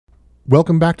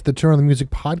Welcome back to the Turn on the Music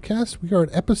podcast. We are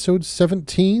at episode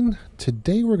 17.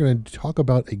 Today we're going to talk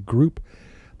about a group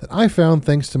that I found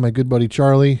thanks to my good buddy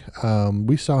Charlie.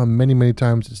 We saw him many, many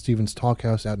times at Stephen's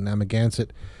Talkhouse out in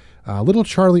Amagansett. Little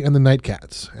Charlie and the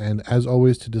Nightcats. And as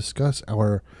always, to discuss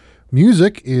our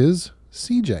music is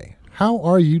CJ. How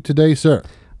are you today, sir?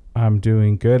 I'm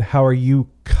doing good. How are you,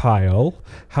 Kyle?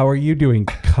 How are you doing,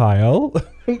 Kyle?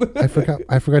 I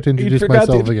forgot to introduce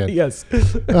myself again. Yes.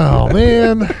 Oh,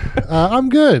 man. I'm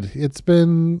good. It's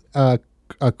been a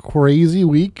crazy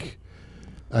week,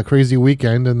 a crazy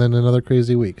weekend, and then another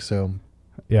crazy week. So,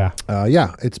 yeah.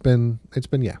 It's been.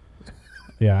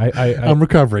 Yeah, I'm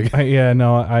recovering.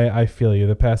 I feel you.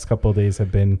 The past couple of days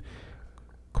have been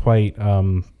quite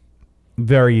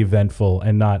very eventful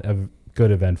and not a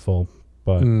good eventful,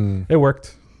 but it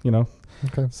worked, you know.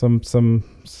 Okay.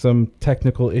 Some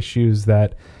technical issues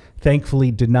that thankfully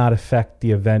did not affect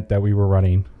the event that we were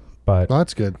running, but well,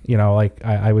 that's good. You know, like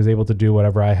I was able to do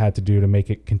whatever I had to do to make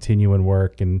it continue and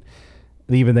work, and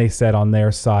even they said on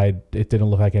their side it didn't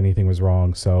look like anything was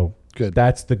wrong. So good.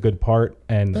 That's the good part,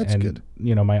 and that's good.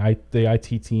 You know, the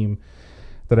IT team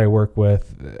that I work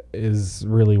with is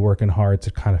really working hard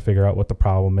to kind of figure out what the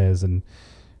problem is, and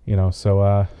you know,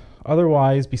 so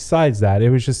otherwise, besides that,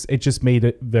 it just made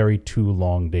it very 2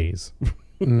 long days.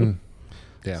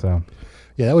 Yeah. So,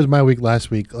 yeah, that was my week last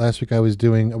week. Last week I was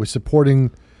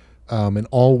supporting an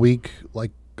all week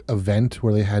like event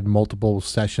where they had multiple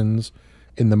sessions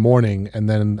in the morning, and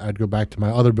then I'd go back to my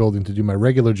other building to do my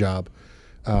regular job.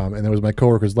 And there was my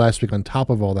coworkers last week on top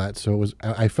of all that. So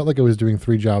I felt like I was doing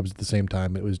 3 jobs at the same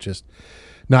time. It was just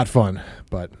not fun.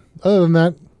 But other than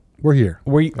that, we're here.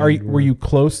 Were you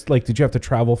close? Like, did you have to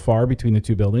travel far between the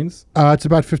 2 buildings? It's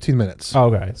about 15 minutes.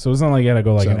 Oh, okay, so it's not like you had to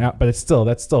go an hour, but that's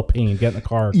still pain. Get in the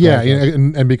car. Yeah,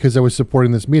 and because I was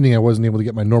supporting this meeting, I wasn't able to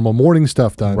get my normal morning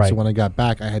stuff done. Right. So when I got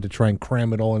back, I had to try and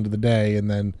cram it all into the day,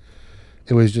 and then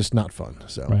it was just not fun.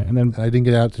 So right, and I didn't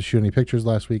get out to shoot any pictures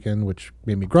last weekend, which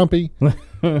made me grumpy.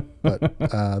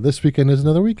 But this weekend is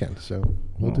another weekend, so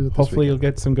we'll do it. Hopefully, you'll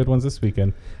get some good ones this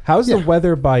weekend. How's the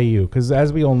weather by you? Because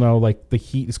as we all know, like the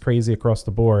heat is crazy across the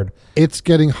board. It's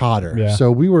getting hotter. Yeah.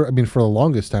 So we were. I mean, for the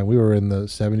longest time, we were in the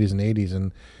 70s and 80s,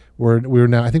 and we're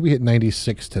now. I think we hit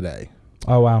 96 today.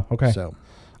 Oh wow. Okay. So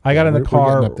I got in the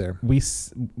car. Up there.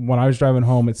 When I was driving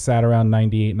home, it sat around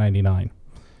 98, 99.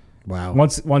 Wow.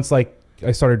 Once like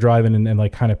I started driving and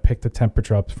like kind of picked the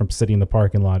temperature up from sitting in the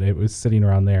parking lot. It was sitting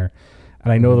around there.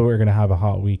 And I know that we're going to have a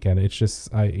hot weekend. It's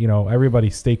just, everybody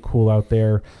stay cool out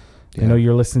there. Yeah. I know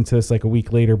you're listening to this like a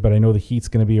week later, but I know the heat's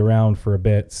going to be around for a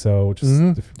bit. So just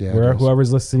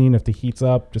whoever's listening, if the heat's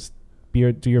up, just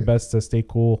do your best to stay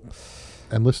cool.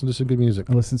 And listen to some good music.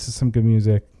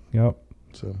 Yep.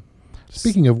 So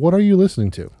speaking of, what are you listening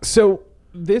to? So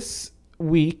this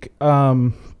week,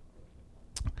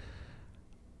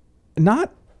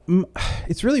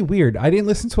 it's really weird. I didn't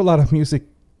listen to a lot of music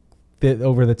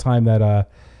over the time that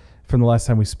from the last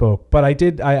time we spoke, but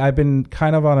I've been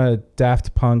kind of on a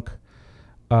Daft Punk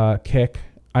kick.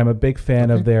 I'm a big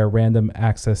fan of their Random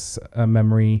Access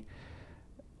Memory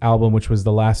album, which was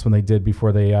the last one they did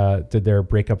before they did their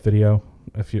breakup video.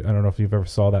 I don't know if you've ever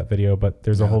saw that video, but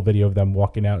there's a whole video of them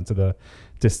walking out into the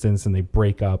distance and they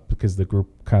break up because the group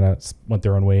kind of went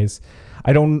their own ways.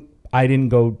 I didn't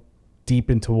go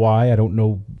deep into why. I don't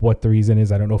know what the reason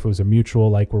is. I don't know if it was a mutual,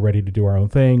 like we're ready to do our own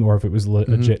thing, or if it was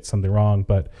legit something wrong.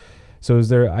 But so is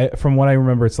there? From what I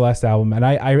remember, it's the last album, and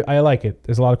I like it.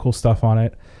 There's a lot of cool stuff on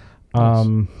it. Nice.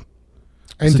 And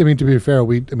I mean, to be fair,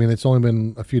 it's only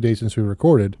been a few days since we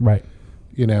recorded, right?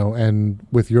 You know, and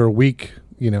with your week,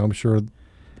 you know, I'm sure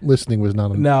listening was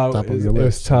not on top of your list. It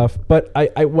was tough, but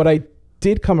what I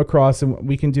did come across, and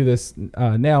we can do this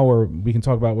now, or we can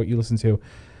talk about what you listen to.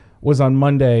 Was on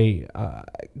Monday,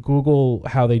 Google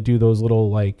how they do those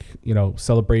little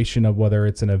celebration of whether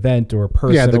it's an event or a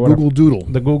person. Yeah, the Google Doodle.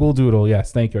 The Google Doodle,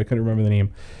 yes, thank you. I couldn't remember the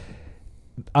name.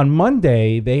 On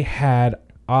Monday, they had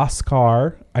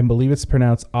Oskar, I believe it's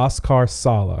pronounced Oskar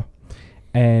Sala,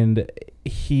 and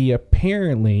he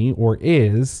apparently, or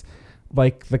is,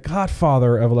 like the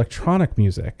godfather of electronic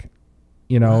music,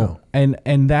 you know? Wow.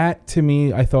 And that, to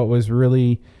me, I thought was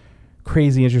really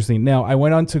crazy interesting. Now, I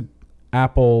went on to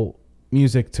Apple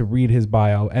Music to read his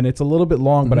bio, and it's a little bit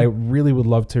long, but I really would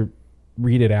love to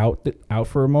read it out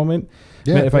for a moment.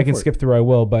 Yeah, if I can skip through, I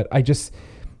will. But it's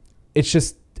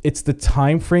the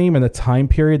time frame and the time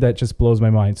period that just blows my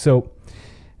mind. So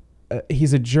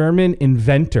he's a German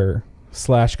inventor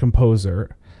 /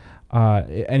 composer,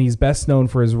 and he's best known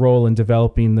for his role in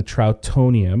developing the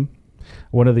Trautonium,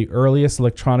 one of the earliest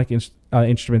electronic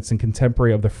instruments in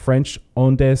contemporary of the French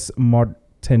Ondes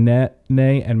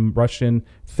and Russian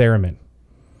theremin.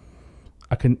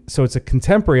 So it's a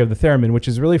contemporary of the theremin, which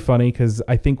is really funny because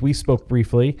I think we spoke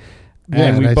briefly.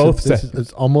 And we both said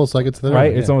it's almost like it's the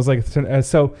right. It's almost like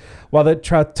so. While the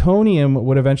Trautonium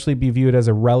would eventually be viewed as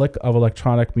a relic of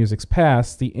electronic music's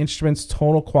past, the instrument's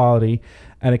tonal quality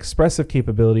and expressive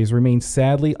capabilities remain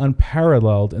sadly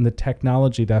unparalleled in the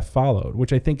technology that followed,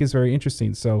 which I think is very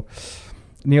interesting. So,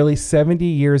 nearly 70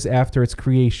 years after its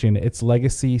creation, its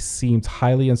legacy seemed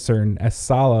highly uncertain, as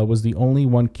Sala was the only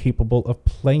one capable of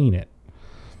playing it.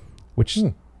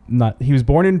 He was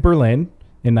born in Berlin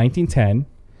in 1910.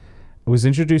 Was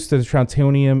introduced to the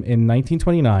Trautonium in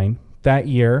 1929. That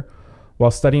year,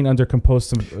 while studying under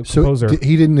composer.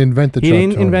 He didn't invent the Trautonium. He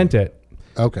didn't invent it.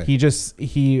 Okay.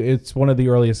 It's one of the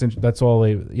earliest. That's all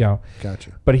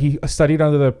Gotcha. But he studied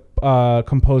under the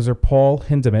composer Paul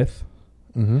Hindemith,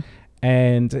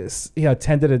 and he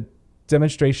attended a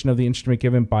demonstration of the instrument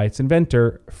given by its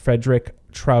inventor Friedrich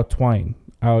Trautwein.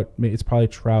 It's probably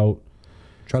Trautwein.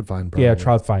 Yeah,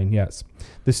 Trautwein, yes.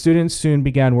 The students soon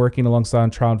began working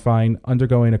alongside Trautwein,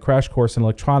 undergoing a crash course in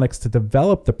electronics to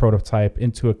develop the prototype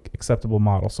into an acceptable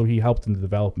model. So he helped in the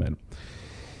development.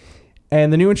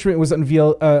 And the new instrument was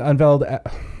unveiled. I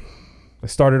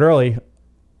started early.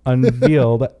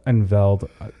 Unveiled.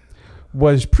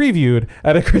 Was previewed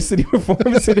at a christening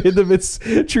performance in Hindemith's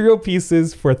trio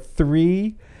pieces for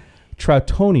Three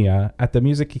Trautonia at the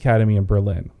Music Academy in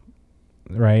Berlin.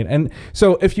 Right. And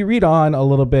so if you read on a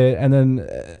little bit, and then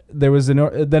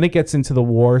then it gets into the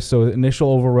war. So the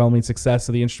initial overwhelming success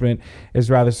of the instrument is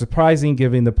rather surprising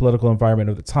given the political environment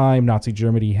of the time. Nazi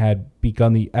Germany had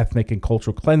begun the ethnic and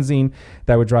cultural cleansing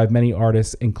that would drive many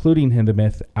artists, including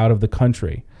Hindemith, out of the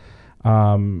country.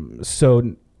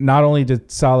 So not only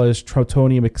did Sala's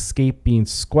Trautonium escape being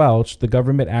squelched, the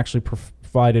government actually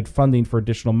provided funding for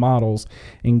additional models,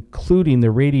 including the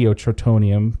Radio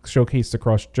Trautonium, showcased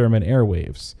across German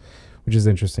airwaves, which is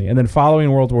interesting. And then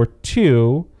following World War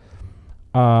II,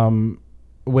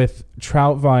 with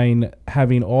Trautwein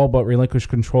having all but relinquished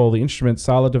control of the instrument,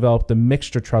 Sala developed the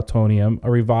Mixture-Trautonium, a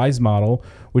revised model,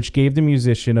 which gave the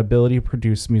musician ability to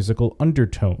produce musical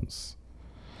undertones.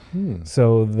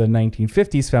 So the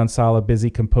 1950s found Sala busy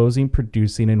composing,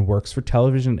 producing, and works for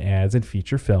television ads and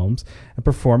feature films, and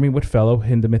performing with fellow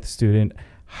Hindemith student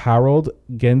Harold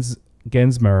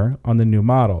Gensmer on the new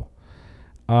model.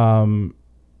 In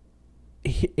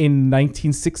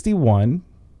 1961,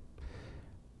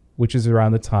 which is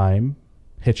around the time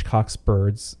Hitchcock's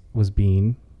Birds was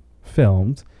being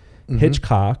filmed,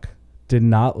 Hitchcock did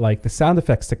not like the sound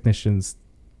effects technicians,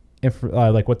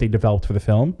 like what they developed for the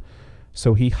film.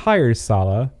 So he hires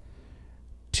Sala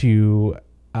to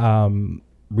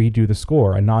redo the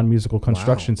score, a non-musical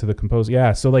construction to the composer.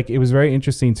 Yeah, so like it was very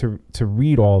interesting to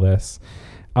read all this.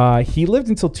 He lived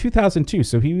until 2002,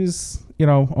 so he was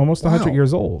almost 100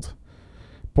 years old.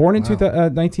 Born in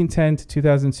 1910 to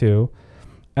 2002,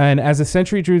 and as the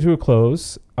century drew to a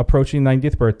close, approaching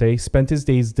 90th birthday, spent his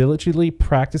days diligently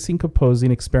practicing composing,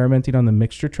 experimenting on the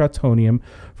Mixture-Trautonium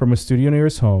from a studio near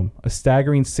his home. A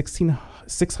staggering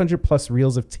 600 plus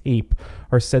reels of tape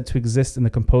are said to exist in the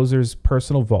composer's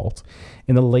personal vault.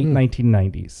 In the late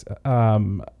 1990s,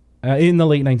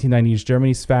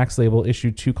 Germany's Fax label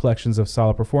issued 2 collections of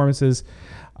Sala performances,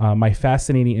 My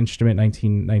Fascinating Instrument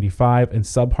 1995 and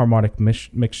Subharmonic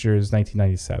Mixtures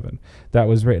 1997. That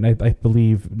was written, I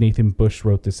believe Nathan Bush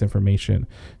wrote this information.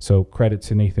 So credit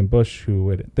to Nathan Bush,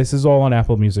 this is all on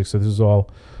Apple Music, so this is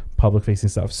all public facing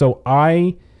stuff. So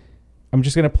I'm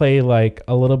just going to play like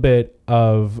a little bit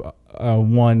of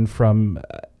one from,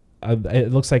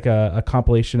 it looks like a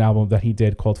compilation album that he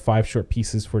did called 5 Short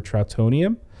Pieces for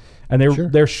Trautonium. And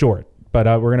they're short, but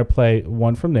we're going to play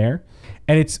one from there.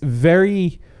 And it's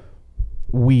very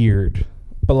weird,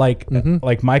 but like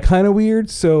my kind of weird.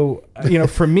 So,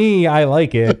 for me, I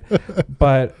like it,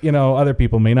 but, other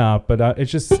people may not. But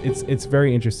it's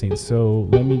very interesting. So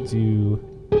let me do...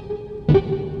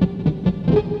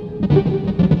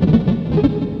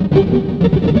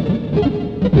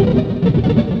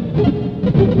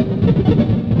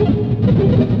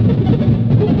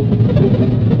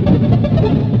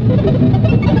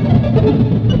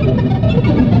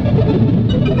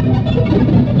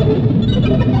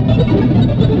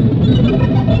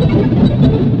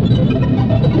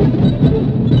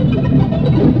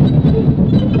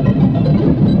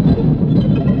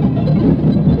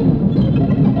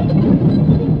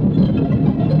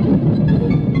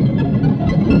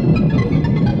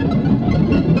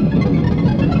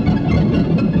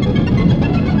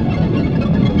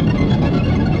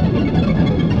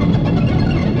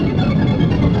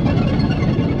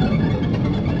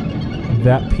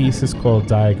 That piece is called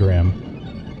Diagram.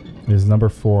 is number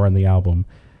 4 on the album.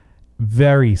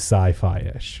 Very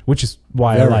sci-fi-ish, which is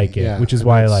why I like it. Which is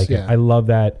why I like it. I love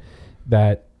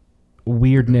that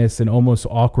weirdness and almost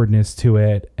awkwardness to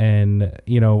it. And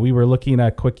we were looking at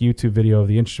a quick YouTube video of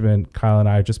the instrument, Kyle and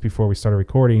I, just before we started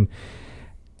recording,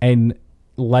 and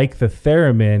like the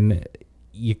theremin,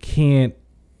 you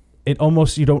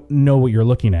don't know what you're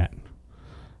looking at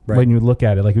when you look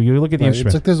at it. Like you look at the instrument,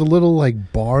 it's like there's a little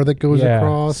like bar that goes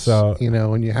across, so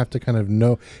and you have to kind of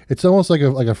know. It's almost like a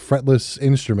fretless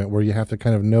instrument where you have to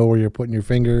kind of know where you're putting your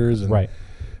fingers.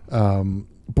 And,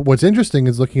 but what's interesting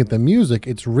is looking at the music.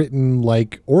 It's written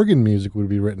like organ music would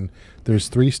be written. There's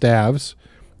 3 staves.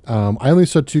 I only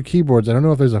saw 2 keyboards. I don't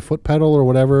know if there's a foot pedal or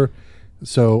whatever.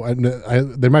 So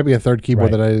there might be a 3rd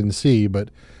keyboard that I didn't see, but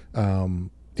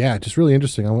just really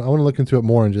interesting. I want to look into it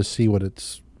more and just see what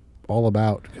it's all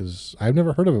about, because I've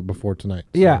never heard of it before tonight.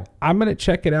 So. Yeah, I'm going to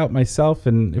check it out myself,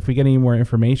 and if we get any more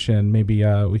information, maybe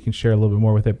we can share a little bit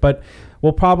more with it. But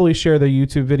we'll probably share the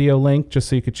YouTube video link just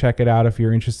so you could check it out if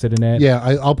you're interested in it. Yeah,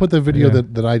 I'll put the video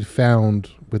that I found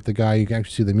with the guy. You can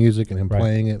actually see the music and him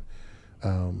playing it,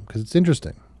 because it's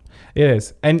interesting. It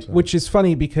is, and which is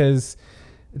funny because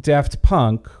Daft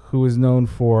Punk, who is known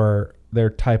for their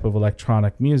type of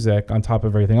electronic music on top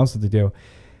of everything else that they do,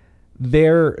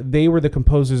 they were the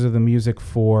composers of the music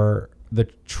for the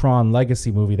Tron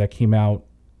Legacy movie that came out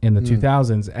in the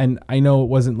 2000s. And I know it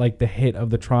wasn't like the hit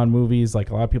of the Tron movies, like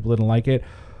a lot of people didn't like it,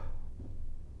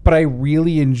 but I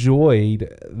really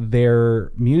enjoyed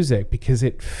their music because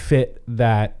it fit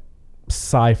that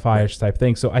sci-fi-ish type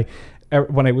thing. So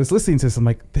when I was listening to this, I'm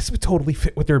like, this would totally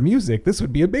fit with their music. This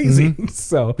would be amazing.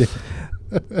 So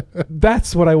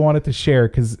that's what I wanted to share,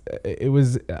 because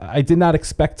I did not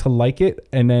expect to like it.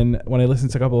 And then when I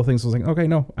listened to a couple of things, I was like, okay,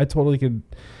 no, I totally could.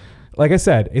 Like I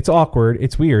said, it's awkward,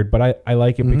 it's weird, but I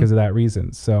like it because of that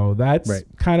reason. So that's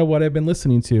kind of what I've been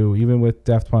listening to, even with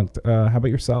Daft Punk. How about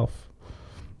yourself?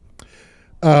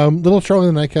 Little Charlie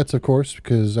and the Nightcats, of course,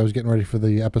 because I was getting ready for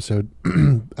the episode.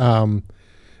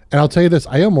 And I'll tell you this,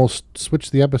 I almost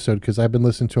switched the episode because I've been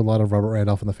listening to a lot of Robert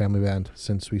Randolph and the Family Band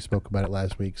since we spoke about it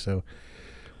last week. So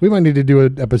we might need to do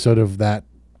an episode of that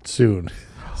soon.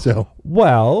 So,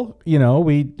 well,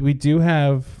 we do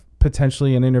have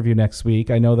potentially an interview next week.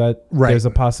 I know that there's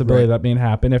a possibility that may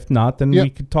happen. If not, then we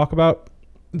could talk about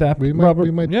that. We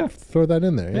might throw that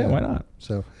in there. Yeah, why not?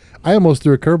 So I almost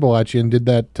threw a curveball at you and did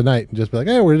that tonight and just be like,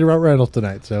 hey, we're going to do Robert Randolph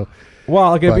tonight. So.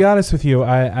 Well, I'm going to be honest with you.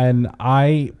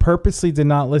 I purposely did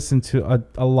not listen to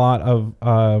a lot of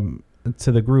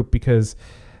to the group because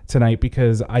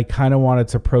I kind of wanted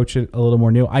to approach it a little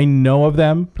more new. I know of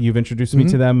them. You've introduced me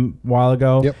to them a while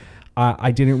ago. Yep.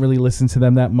 I didn't really listen to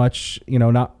them that much,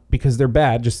 not because they're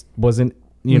bad, just wasn't,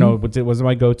 it wasn't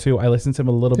my go-to. I listened to them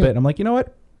a little bit and I'm like, you know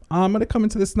what? I'm going to come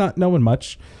into this not knowing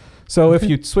much. So if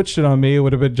you switched it on me, it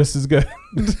would have been just as good.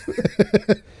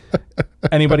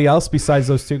 Anybody else besides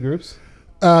those 2 groups?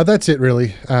 That's it,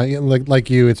 really. Like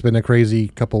you, it's been a crazy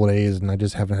couple of days, and I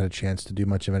just haven't had a chance to do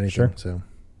much of anything. Sure. So,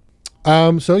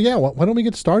 why don't we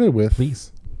get started with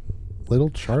Little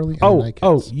Charlie and the Nightcats?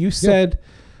 Oh, you said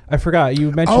I forgot.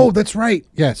 You mentioned. Oh, that's right.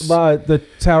 Yes, the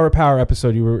Tower of Power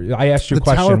episode. I asked you a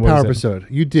question. The Tower of Power episode.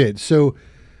 You did. So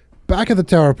back at the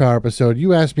Tower of Power episode,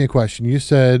 you asked me a question. You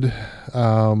said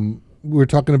we were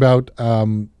talking about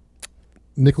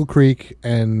Nickel Creek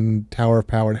and Tower of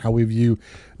Power and how we view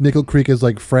Nickel Creek as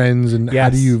like friends, and how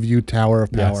do you view Tower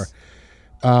of Power?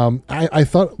 Yes. I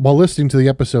thought while listening to the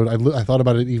episode, I thought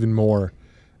about it even more,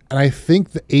 and I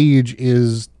think the age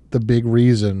is the big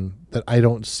reason that I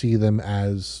don't see them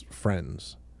as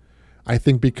friends. I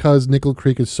think because Nickel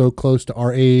Creek is so close to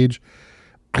our age,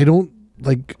 I don't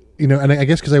like, and I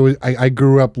guess because I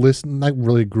grew up listening, not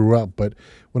really grew up, but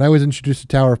when I was introduced to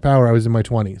Tower of Power, I was in my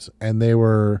 20s, and they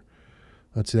were,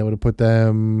 let's see, that would have put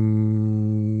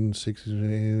them in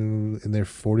their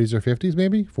 40s or 50s,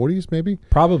 maybe 40s, maybe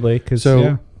probably, because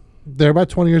they're about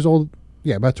 20 years old.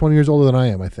 Yeah, about 20 years older than I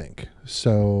am, I think.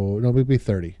 So no, maybe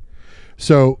 30.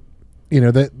 So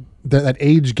that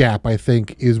age gap, I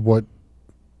think, is what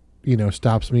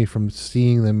stops me from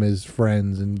seeing them as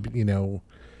friends, and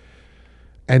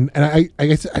and I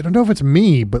guess I don't know if it's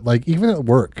me, but like even at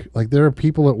work, like there are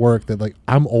people at work that like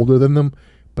I'm older than them,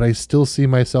 but I still see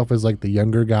myself as like the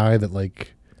younger guy that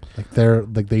like they're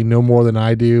like they know more than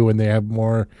I do, and they have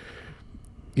more.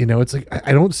 It's like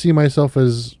I don't see myself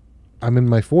as I'm in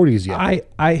my 40s yet.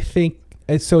 I think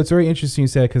so. It's very interesting you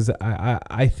said, because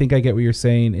I think I get what you're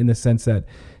saying in the sense that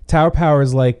Tower Power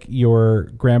is like your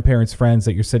grandparents' friends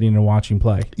that you're sitting and watching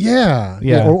play. Yeah.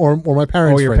 Or my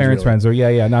parents' or your friends, parents' friends, or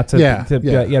not to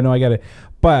no, I get it.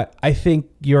 But I think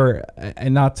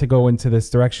and not to go into this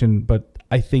direction, but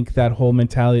I think that whole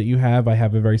mentality that you have, I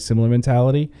have a very similar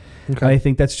mentality. Okay. And I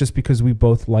think that's just because we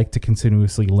both like to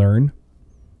continuously learn.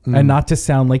 And not to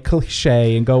sound like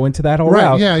cliche and go into that whole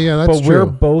route. Yeah, that's but true. We're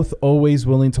both always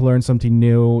willing to learn something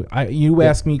new. You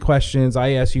ask me questions,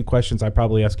 I ask you questions. I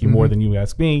probably ask you more than you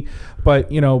ask me.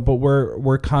 But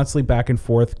we're constantly back and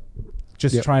forth,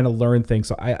 just trying to learn things.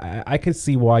 So I could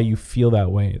see why you feel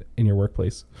that way in your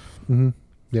workplace. Mm-hmm.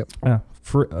 Yep.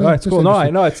 It's cool. No,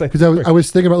 I know. It's like because I was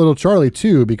thinking about little Charlie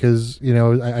too, because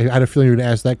I had a feeling you were going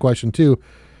to ask that question too.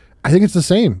 I think it's the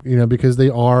same, because they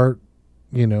are,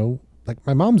 like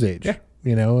my mom's age,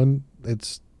 and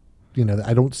it's,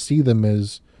 I don't see them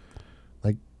as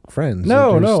like friends.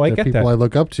 No, I get people that. I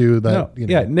look up to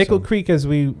that. Nickel Creek, as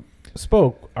we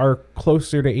spoke, are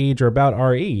closer to age or about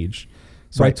our age.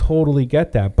 So I totally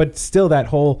get that. But still, that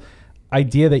whole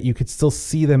idea that you could still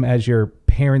see them as your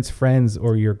parents' friends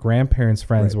or your grandparents'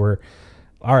 friends were,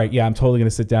 all right, I'm totally going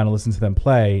to sit down and listen to them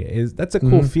play. That's a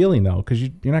cool feeling, though, because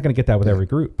you're not going to get that with every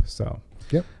group. So,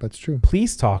 yep, that's true.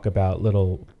 Please talk about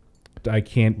Little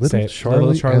Charlie and the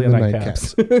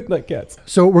Nightcats. Nightcats.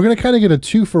 So we're going to kind of get a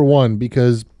 2-for-1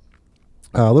 because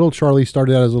Little Charlie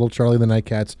started out as Little Charlie and the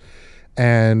Nightcats.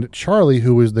 And Charlie,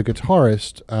 who was the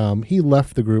guitarist, he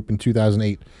left the group in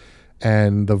 2008.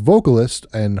 And the vocalist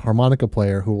and harmonica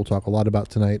player, who we'll talk a lot about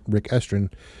tonight, Rick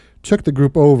Estrin, took the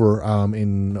group over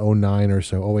in 09 or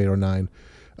so, 08 or 09,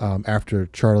 after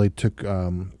Charlie took,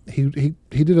 he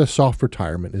did a soft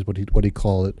retirement is what he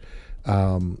called it.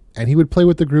 And he would play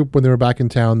with the group when they were back in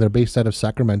town. They're based out of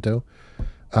Sacramento.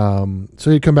 So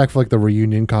he'd come back for like the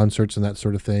reunion concerts and that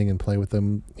sort of thing and play with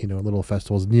them, at little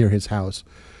festivals near his house.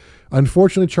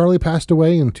 Unfortunately, Charlie passed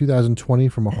away in 2020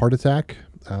 from a heart attack.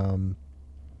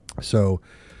 So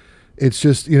it's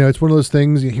just, it's one of those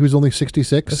things. He was only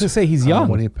 66. I was going to say, he's young.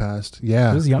 When he passed. Yeah.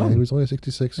 He was young. He was only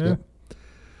 66. Yeah.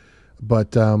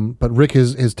 But Rick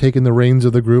has taken the reins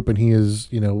of the group, and he has,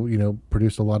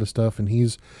 produced a lot of stuff, and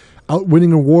he's out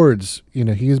winning awards.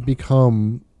 He has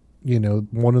become,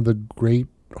 one of the great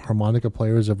harmonica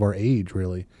players of our age,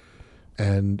 really.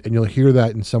 And you'll hear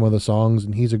that in some of the songs,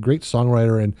 and he's a great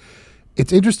songwriter. And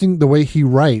it's interesting the way he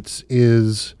writes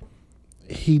is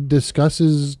he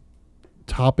discusses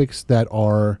topics that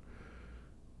are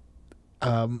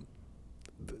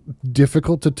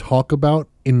difficult to talk about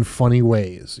in funny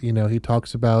ways. He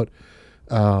talks about,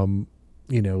 getting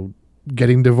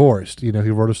divorced. He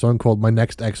wrote a song called "My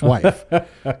Next Ex-Wife."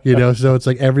 So it's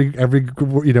like every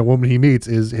woman he meets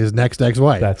is his next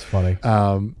ex-wife. That's funny.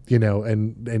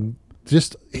 And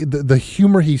just the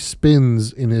humor he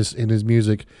spins in his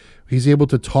music. He's able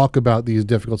to talk about these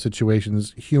difficult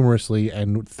situations humorously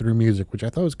and through music, which I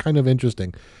thought was kind of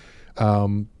interesting. A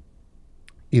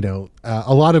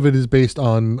lot of it is based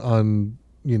on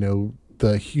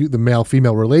the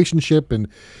male-female relationship, and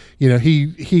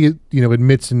he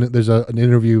admits, and there's an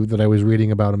interview that I was reading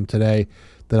about him today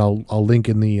that I'll link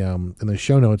in the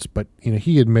show notes. But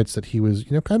he admits that he was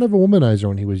kind of a womanizer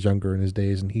when he was younger in his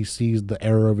days, and he sees the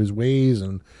error of his ways,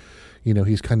 and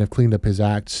he's kind of cleaned up his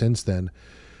act since then.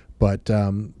 But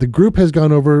the group has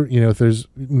gone over, if there's,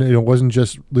 it wasn't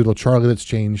just Little Charlie that's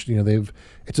changed.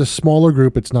 It's a smaller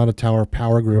group. It's not a Tower of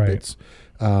Power group. Right. It's,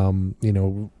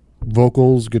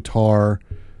 vocals, guitar,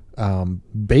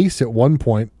 bass at one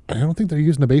point. I don't think they're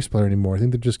using a bass player anymore. I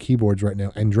think they're just keyboards right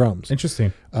now and drums.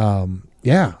 Interesting.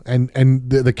 Yeah.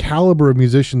 And the caliber of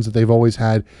musicians that they've always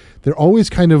had, they're always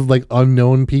kind of like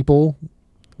unknown people,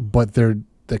 but the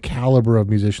caliber of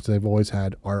musicians they've always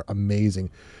had are amazing.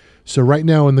 So right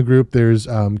now in the group, there's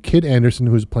Kid Anderson,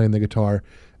 who's playing the guitar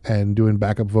and doing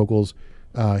backup vocals.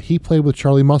 He played with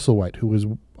Charlie Musselwhite, who is,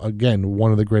 again, one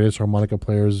of the greatest harmonica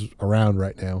players around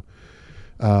right now.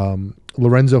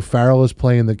 Lorenzo Farrell is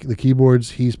playing the keyboards.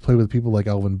 He's played with people like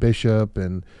Elvin Bishop,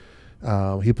 and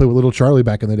he played with Little Charlie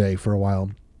back in the day for a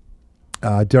while.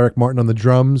 Derek Martin on the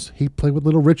drums. He played with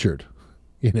Little Richard.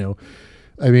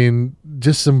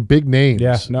 Just some big names.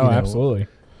 Yeah, no, absolutely.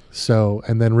 So,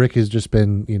 and then Rick has just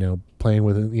been, playing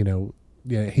with,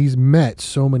 he's met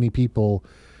so many people.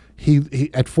 He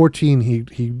at 14,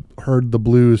 he heard the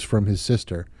blues from his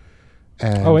sister,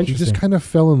 and he just kind of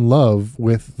fell in love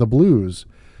with the blues.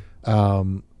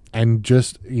 And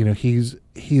just, he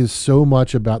is so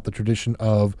much about the tradition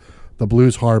of the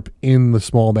blues harp in the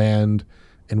small band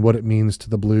and what it means to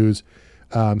the blues.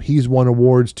 He's won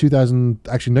awards.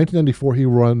 1994, he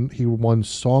won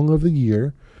Song of the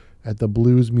Year at the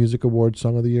Blues Music Awards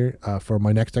Song of the Year for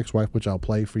My Next Ex-Wife, which I'll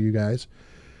play for you guys.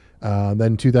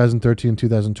 Then 2013,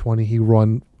 2020, he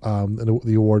won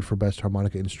the award for Best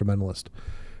Harmonica Instrumentalist.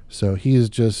 So he is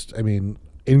just,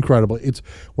 incredible. It's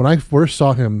when I first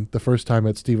saw him the first time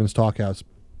at Stevens Talkhouse,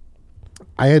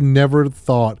 I had never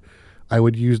thought I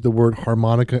would use the word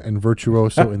harmonica and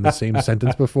virtuoso in the same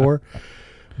sentence before.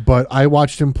 But I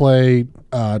watched him play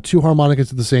 2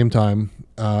 harmonicas at the same time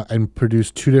and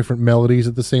produce 2 different melodies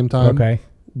at the same time. Okay.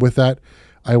 With that,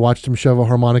 I watched him shove a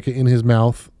harmonica in his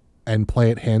mouth and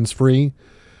play it hands-free.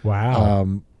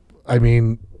 Wow. I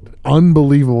mean,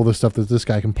 unbelievable the stuff that this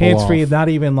guy can pull off. Hands-free, not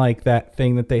even like that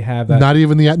thing that they have. That, not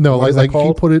even the no, like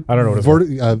he put it. I don't know what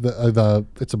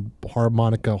it's it's a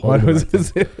harmonica. What was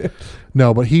it?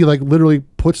 No, but he like literally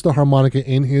puts the harmonica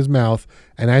in his mouth,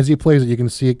 and as he plays it, you can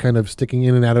see it kind of sticking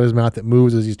in and out of his mouth. It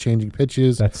moves as he's changing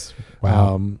pitches. That's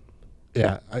wow.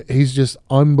 Yeah, he's just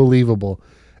unbelievable,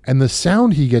 and the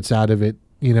sound he gets out of it.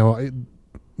 You know,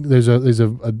 there's a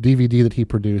DVD that he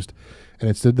produced. And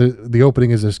it's the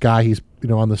opening is this guy, he's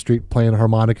on the street playing a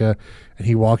harmonica, and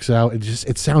he walks out.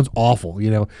 It sounds awful,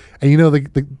 And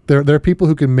there are people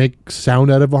who can make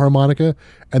sound out of a harmonica,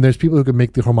 and there's people who can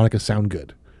make the harmonica sound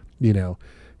good.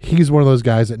 He's one of those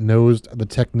guys that knows the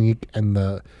technique and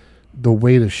the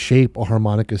way to shape a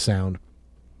harmonica sound.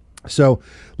 So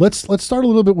let's start a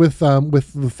little bit with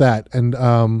that,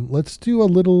 and let's do a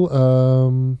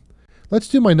little let's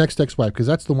do My Next Ex-Wife, because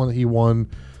that's the one that he won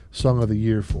Song of the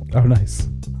Year for. Oh, nice.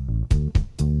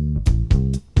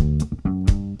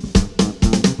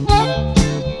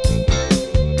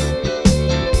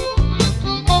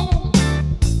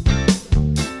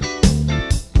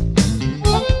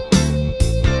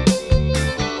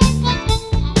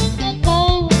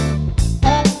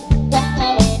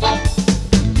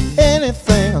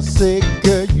 Anything I say,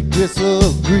 girl, you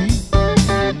disagree.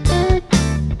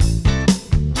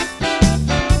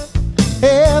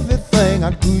 Everything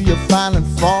I do, you're finding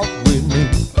fault with me.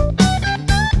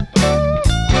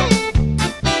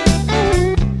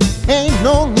 Ain't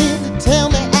no need to tell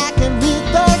me I can read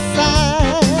the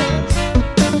signs.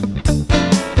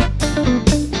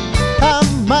 I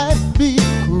might be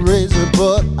crazy,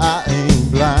 but I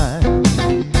ain't blind.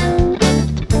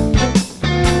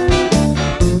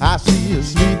 I see you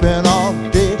sleeping all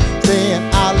day,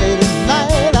 staying out late at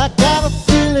night. I got a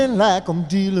feeling like I'm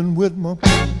dealing with my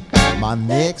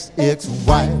next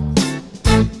ex-wife.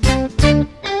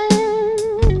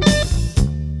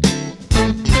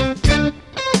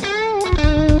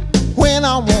 When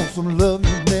I want some love,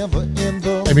 you never in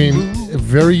the a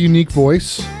very unique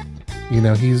voice.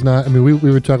 He's not. We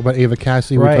were talking about Ava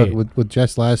Cassidy. Right. We talked with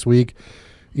Jess last week.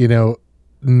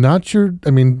 Not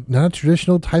a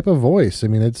traditional type of voice.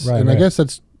 It's right, and right. I guess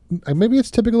that's maybe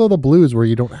it's typical of the blues where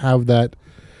you don't have that.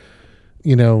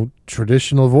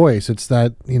 Traditional voice. It's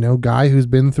that, guy who's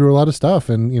been through a lot of stuff,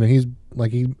 and, he's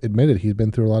like he admitted he's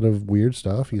been through a lot of weird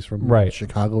stuff. He's from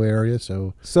Chicago area.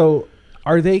 So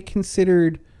are they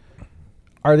considered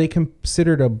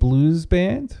a blues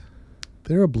band?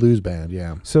 They're a blues band.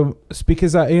 Yeah. So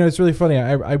because it's really funny.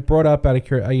 I brought up out of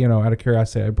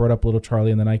curiosity, I brought up Little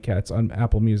Charlie and the Nightcats on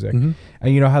Apple Music. Mm-hmm.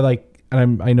 And how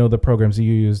I know the programs that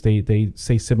you use, they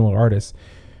say similar artists.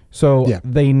 So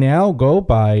they now go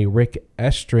by Rick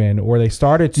Estrin, or they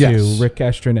started to Rick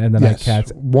Estrin and the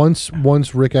Nightcats. Once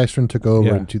Rick Estrin took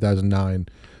over in 2009,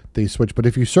 they switched. But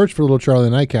if you search for Little Charlie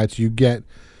and the Nightcats, you get,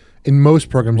 in most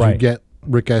programs, you get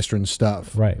Rick Estrin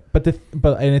stuff. Right. But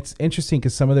and it's interesting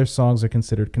because some of their songs are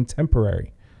considered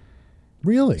contemporary.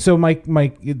 Really? So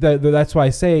that's why I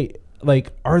say,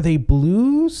 are they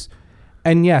blues?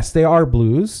 And yes, they are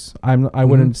blues. I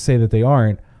wouldn't say that they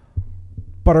aren't.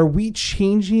 But are we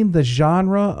changing the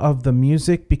genre of the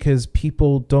music because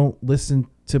people don't listen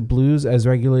to blues as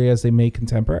regularly as they may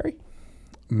contemporary?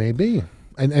 Maybe.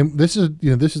 And this is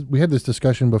we had this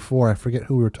discussion before. I forget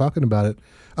who we were talking about it.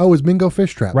 Oh, it was Mingo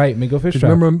Fish Trap. Right, Mingo Fish Trap.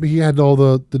 Remember he had all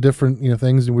the different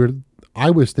things, and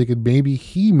I was thinking maybe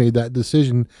he made that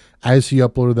decision as he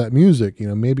uploaded that music.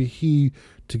 Maybe he,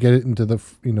 to get it into the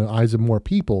eyes of more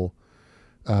people.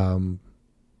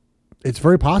 It's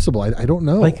very possible. I don't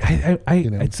know.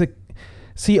 It's like,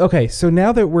 see, okay. So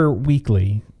now that we're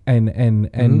weekly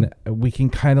and we can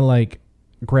kind of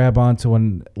grab onto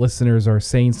when listeners are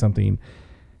saying something.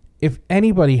 If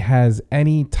anybody has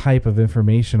any type of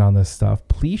information on this stuff,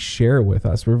 please share it with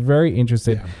us. We're very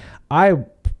interested. Yeah. I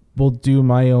will do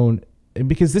my own,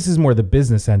 because this is more the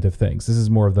business end of things. This is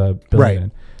more of the building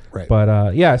end. Right.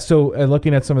 But so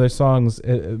looking at some of their songs,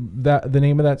 the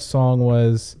name of that song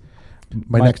was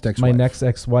My Next Ex-Wife. My Next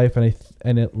Ex-Wife,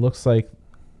 and it looks like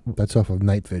that's off of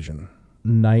Night Vision.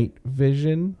 Night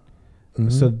Vision. Mm-hmm.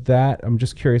 So that, I'm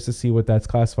just curious to see what that's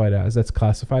classified as. That's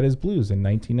classified as blues in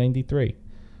 1993.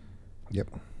 Yep.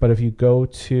 But if you go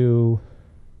to,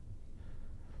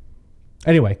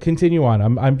 anyway, continue on.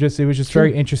 It was just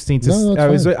very interesting to.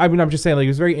 I'm just saying, it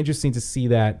was very interesting to see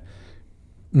that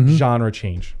genre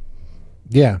change.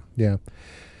 Yeah, yeah.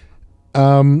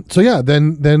 So yeah,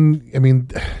 then I mean,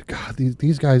 God,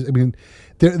 these guys. I mean,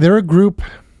 they're a group.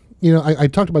 You know, I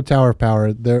talked about Tower of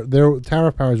Power. They're Tower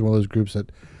of Power is one of those groups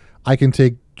that I can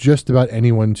take just about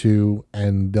anyone to,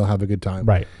 and they'll have a good time.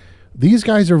 Right. These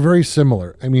guys are very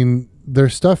similar. I mean, their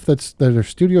stuff their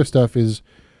studio stuff is.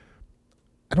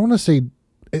 I don't want to say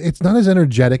it's not as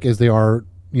energetic as they are,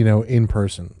 you know, in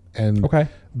person. And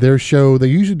their show, they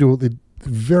usually do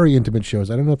very intimate shows.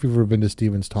 I don't know if you've ever been to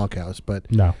Steven's Talk House, but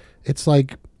no, it's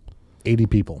like 80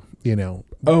 people, you know.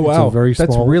 Oh, wow. Very small.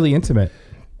 That's really intimate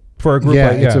for a group.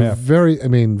 Yeah, it's very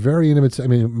intimate. I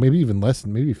mean, maybe even less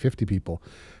than maybe 50 people.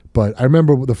 But I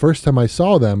remember the first time I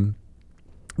saw them,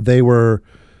 they were,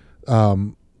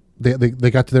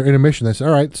 they got to their intermission. They said,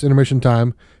 all right, it's intermission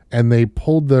time. And they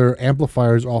pulled their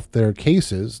amplifiers off their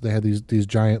cases. They had these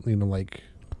giant, you know, like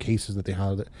cases that they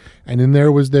had, and in there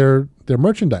was their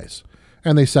merchandise.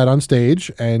 And they sat on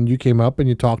stage, and you came up and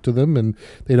you talked to them, and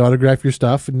they'd autograph your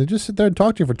stuff, and they just sit there and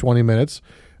talk to you for 20 minutes,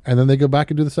 and then they go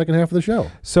back and do the second half of the show.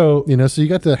 So you know, so you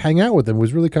got to hang out with them. It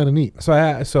was really kind of neat. So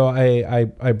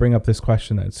I bring up this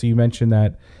question then. So you mentioned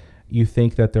that you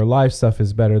think that their live stuff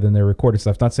is better than their recorded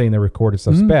stuff. Not saying their recorded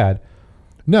stuff's bad.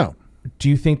 No. Do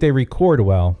you think they record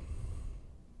well?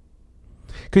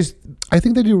 Because I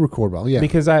think they do record well, yeah.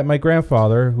 Because my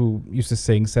grandfather, who used to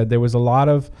sing, said there was a lot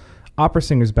of opera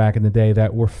singers back in the day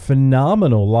that were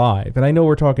phenomenal live. And I know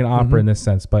we're talking opera in this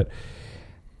sense, but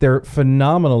they're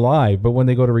phenomenal live. But when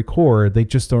they go to record, they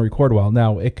just don't record well.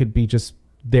 Now, it could be just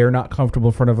they're not comfortable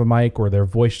in front of a mic, or their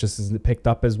voice just isn't picked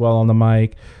up as well on the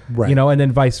mic, right? You know, and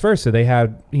then vice versa.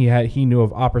 He knew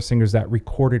of opera singers that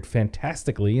recorded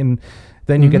fantastically, and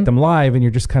then you get them live, and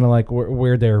you're just kind of like,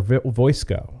 where'd their voice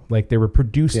go? Like they were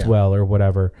produced well or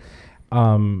whatever.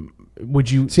 Would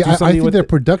you see? I think their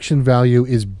production value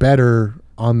is better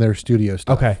on their studio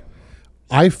stuff. Okay,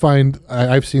 I find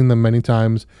I've seen them many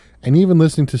times, and even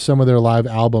listening to some of their live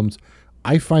albums,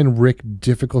 I find Rick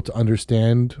difficult to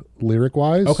understand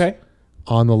lyric-wise. Okay,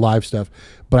 on the live stuff,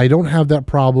 but I don't have that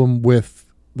problem with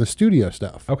the studio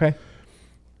stuff. Okay,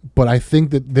 but I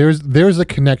think that there's a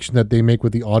connection that they make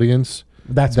with the audience.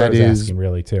 That's what I was asking,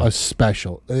 really, too. A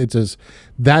special. It's just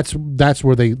that's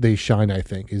where they shine. I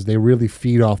think is they really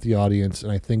feed off the audience,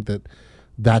 and I think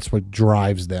that's what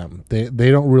drives them.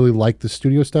 They don't really like the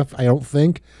studio stuff. I don't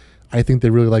think. I think they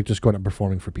really like just going out and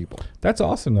performing for people. That's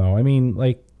awesome, though. I mean,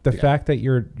 like the fact that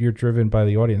you're driven by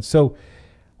the audience. So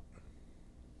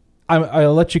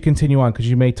I'll let you continue on because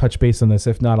you may touch base on this.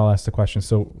 If not, I'll ask the question.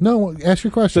 So no, ask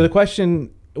your question. So the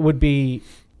question would be.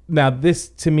 Now, this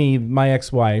to me, my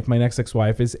next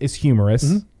ex-wife is humorous.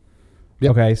 Mm-hmm.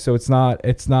 Yep. Okay, so it's not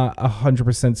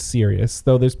 100% serious,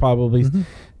 though. There's probably,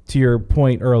 to your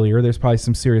point earlier, there's probably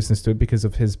some seriousness to it because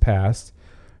of his past.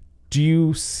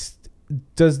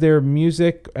 Does their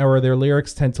music or their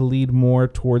lyrics tend to lead more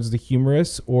towards the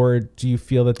humorous, or do you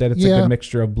feel that it's a good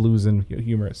mixture of blues and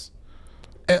humorous?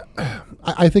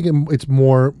 I think it's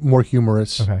more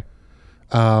humorous. Okay.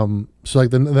 So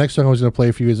like the next song I was going to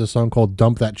play for you is a song called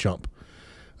 "Dump That Chump,"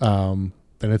 and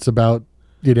it's about,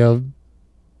 you know,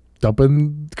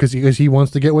 dumping because he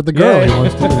wants to get with the girl. Yeah. He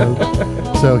wants to, you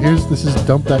know. So this is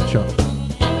 "Dump That Chump."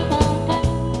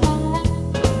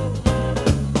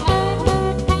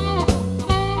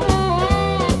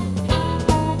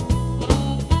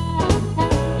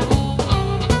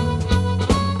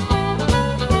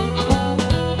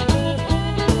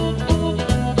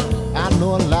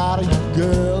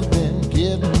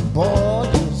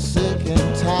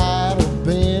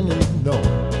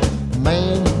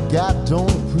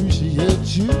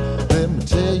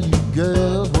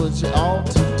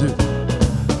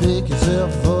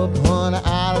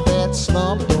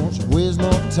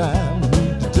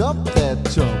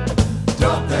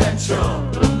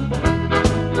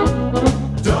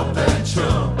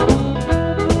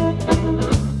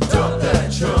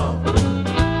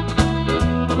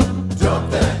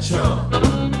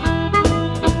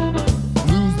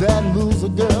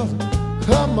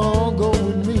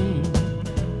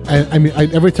 I mean,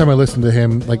 every time I listen to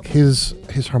him, like his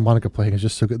harmonica playing is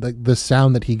just so good. Like the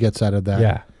sound that he gets out of that.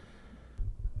 Yeah.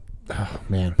 Oh,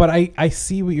 man. But I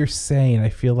see what you're saying. I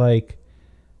feel like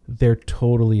they're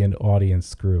totally an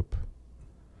audience group.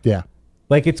 Yeah.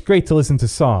 Like it's great to listen to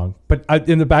song, but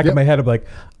in the back of my head, I'm like,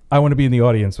 I want to be in the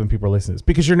audience when people are listening,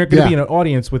 because you're not going to be in an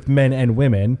audience with men and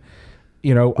women,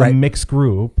 you know, a mixed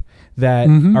group that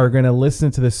are going to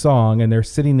listen to the song, and they're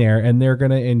sitting there and they're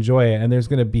going to enjoy it, and there's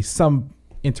going to be some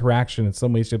interaction in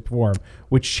some way, shape, or form,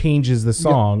 which changes the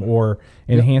song or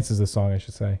enhances the song, I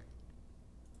should say.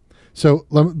 So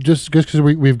just because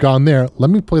we've gone there, let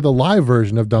me play the live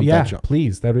version of "Dump That Chump."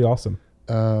 Please, that'd be awesome.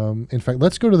 In fact,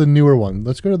 let's go to the newer one.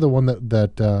 Let's go to the one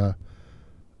that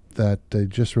they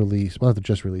just released. Well, not that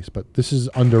just released, but this is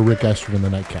under Rick Estrin and the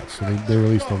Nightcats. So they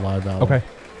released a live album. Okay.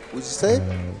 What'd you say?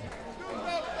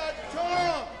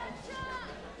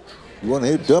 You want to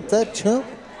hear Dump That Chump?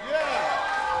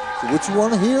 Yeah. So what you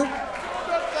want to hear? Dump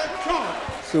that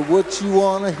chump. So what you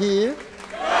want to hear? Dump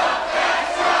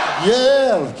that chump.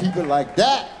 Yeah, let's keep it like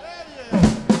that.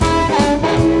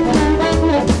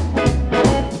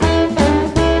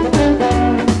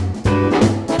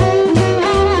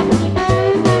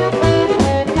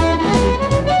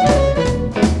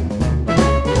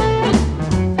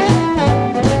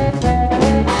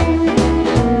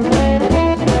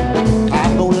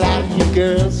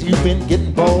 Been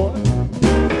getting bored,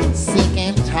 sick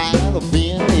and tired of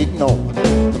being ignored.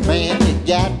 The man you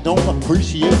got don't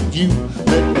appreciate you.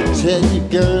 Let me tell you,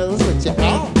 girls, what you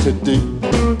ought to do.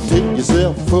 Pick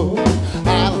yourself up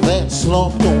out of that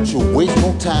slump. Don't you waste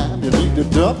no time. You need to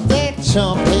dump that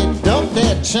chump. Hey, dump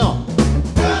that chump.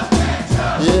 Dump that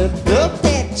chump. Yeah, dump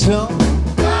that chump.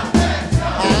 Dump that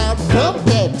chump. I'll dump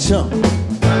that chump.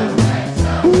 Dump that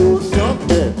chump. Ooh, dump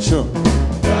that chump.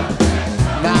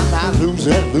 Lose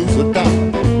it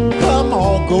down. Come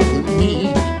on, go with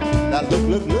me. Now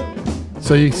look.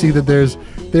 So you see that there's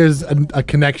a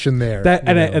connection there.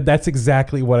 That's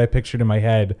exactly what I pictured in my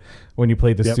head when you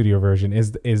played the studio version.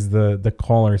 Is the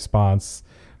call and response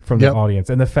from the audience,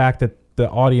 and the fact that the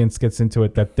audience gets into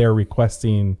it, that they're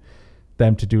requesting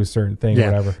them to do a certain thing, or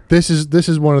whatever. This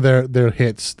is one of their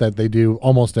hits that they do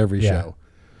almost every show.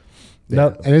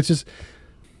 Yeah. And it's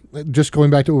just going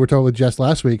back to what we were talking with Jess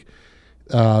last week.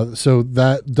 So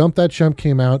that Dump That Chump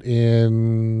came out it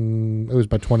was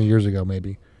about 20 years ago,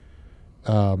 maybe.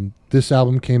 This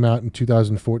album came out in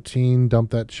 2014.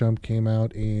 Dump That Chump came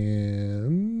out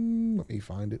in, let me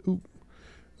find it.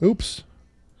 Oops.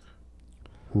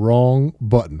 Wrong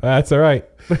button. That's all right.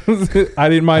 I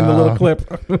didn't mind the little clip.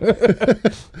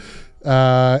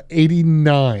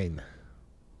 89.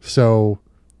 So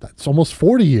that's almost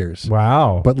 40 years.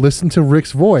 Wow. But listen to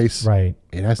Rick's voice. Right.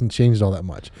 It hasn't changed all that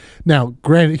much. Now,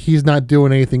 granted, he's not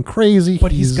doing anything crazy.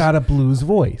 But he's got a blues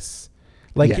voice.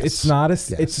 Like, yes. It's not it's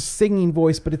a singing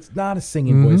voice, but it's not a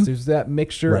singing voice. There's that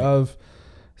mixture of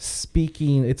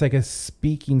speaking. It's like a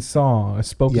speaking song, a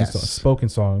spoken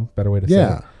song, better way to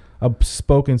say it. A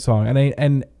spoken song.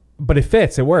 But it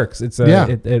fits. It works. It's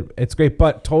it's great.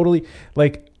 But totally,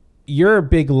 like, you're a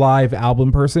big live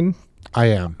album person. I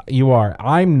am. You are.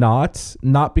 I'm not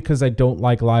because I don't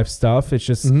like live stuff. It's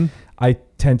just I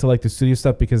tend to like the studio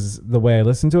stuff because the way I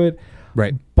listen to it.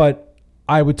 Right. But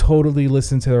I would totally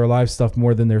listen to their live stuff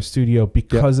more than their studio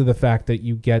because of the fact that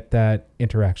you get that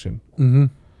interaction. Mm-hmm.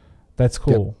 That's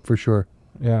cool. Yep, for sure.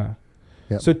 Yeah.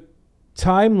 Yep. So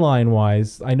timeline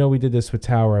wise, I know we did this with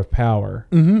Tower of Power.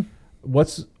 Mm-hmm.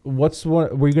 What's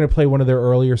one? Were you going to play one of their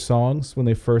earlier songs when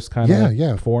they first kind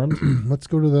of formed? Let's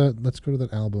go to that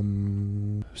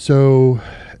album. So,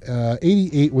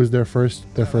 88 was their first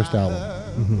album.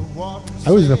 Mm-hmm.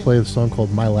 I was going to play a song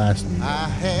called My Last Meal. I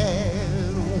had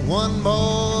one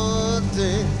more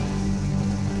day,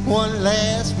 one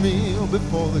last meal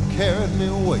before they carried me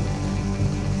away.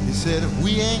 He said, if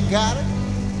we ain't got it,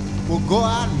 we'll go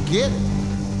out and get it.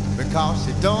 Because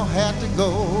you don't have to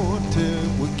go till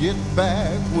we get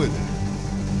back with it.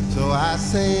 So I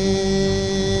said,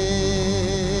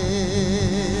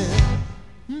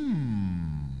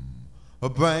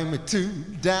 bring me 2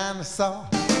 dinosaurs,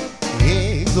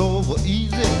 eggs over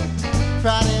easy,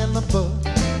 fried in the butt,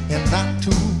 and not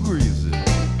too greasy.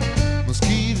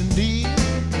 Mosquito meat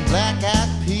and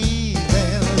black-eyed peas,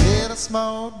 and a little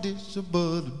small dish of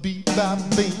butter beat by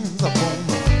beans upon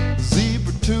a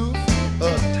zebra tooth,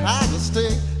 a tiger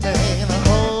steak, and a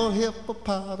whole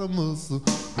hippopotamus.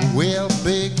 Well,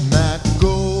 big night,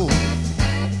 go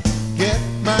get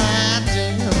my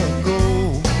dinner,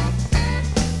 go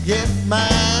get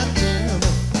my dinner.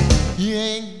 You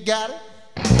ain't got it,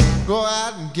 go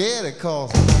out and get it,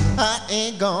 cause I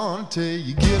ain't gone till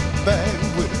you get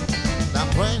back with it. Now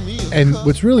bring me a And cup.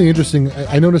 what's really interesting,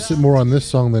 I noticed it more on this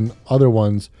song than other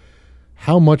ones,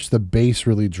 how much the bass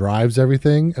really drives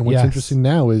everything. And what's interesting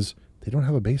now is they don't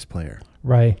have a bass player.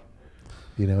 Right.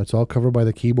 You know, it's all covered by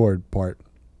the keyboard part.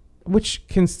 Which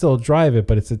can still drive it,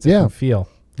 but it's a different feel.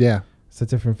 Yeah. It's a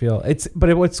different feel.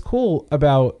 What's cool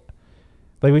about,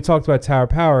 like, we talked about Tower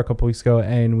Power a couple weeks ago,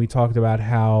 and we talked about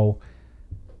how,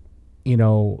 you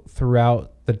know,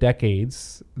 throughout the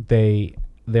decades,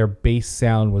 their bass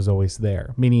sound was always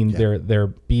there, meaning their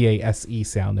BASE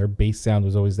sound, their bass sound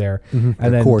was always there. Mm-hmm.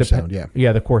 And then core sound,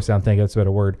 the core sound. Thank you. That's a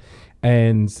better word.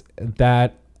 And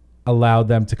that allowed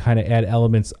them to kind of add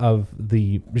elements of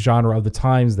the genre of the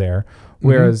times there,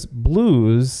 whereas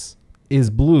blues is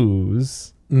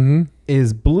blues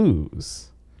is blues.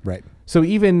 Right. So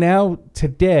even now,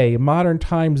 today, modern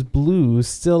times blues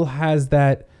still has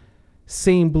that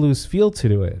same blues feel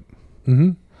to it.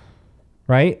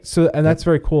 Right? So, and that's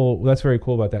very cool. That's very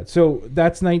cool about that. So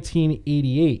that's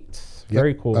 1988.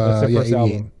 Very cool. That's the first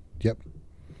album. Yep.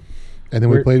 And then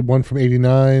we played one from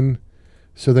 89.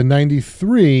 So the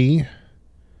 93,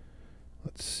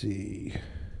 let's see.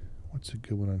 What's a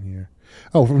good one on here?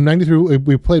 Oh, from 93,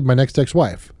 we played My Next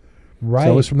Ex-Wife. Right. So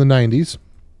that was from the 90s.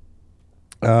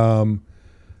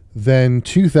 Then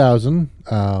 2000,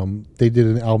 they did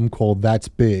an album called That's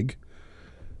Big.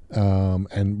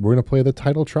 And we're going to play the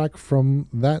title track from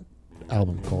that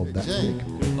album called That's Big.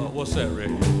 What's that, Rick?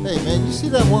 Hey, man, you see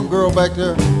that one girl back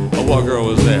there? Oh, what girl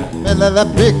was that? Man,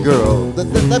 that big girl,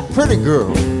 that pretty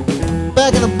girl.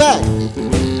 Back in the back,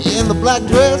 in the black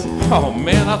dress. Oh,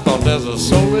 man, I thought that was a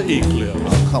solar eclipse.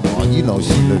 Oh, come on, you know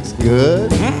she looks good.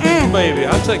 Baby,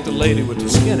 I'll take the lady with the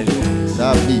skinny legs.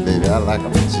 Not me, baby, I like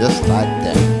them just like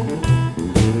that.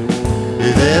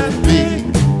 Hey, that's big.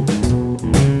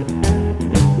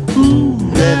 Ooh,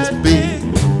 that's big.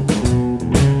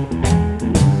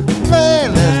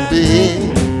 Man, that's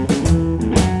big.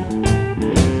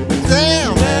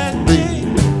 Damn, that's big.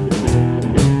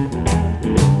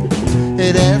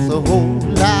 Hey, that's a whole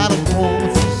lot of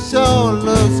woman. She sure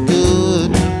looks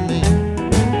good to me.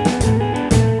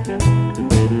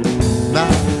 Now,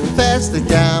 that's the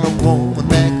kind of woman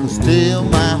that could steal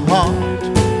my heart.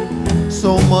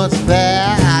 So much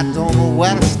that I don't know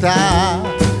where to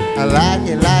start. I like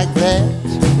it like that.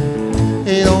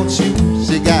 Hey, don't you?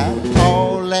 She got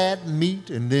all that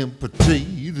meat and them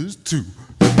potatoes too.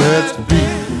 And that's big.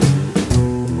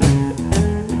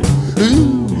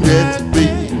 Ooh, that's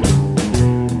big.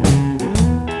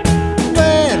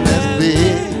 Man, that's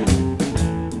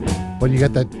big. But you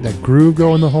got that groove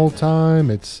going the whole time.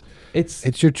 It's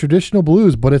your traditional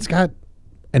blues, but it's got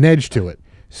an edge to it.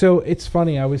 So it's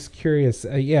funny. I was curious.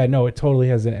 Yeah, no, it totally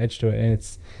has an edge to it, and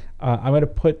it's. I'm going to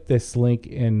put this link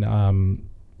in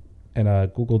a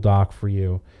Google Doc for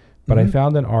you, but I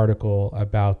found an article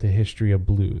about the history of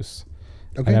blues.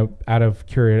 Okay. And out of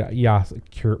curiosity.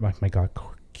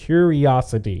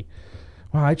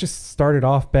 Wow, I just started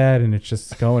off bad, and it's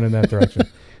just going in that direction.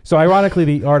 So ironically,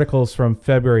 the article is from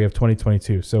February of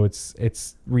 2022, so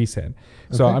it's recent.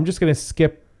 So I'm just going to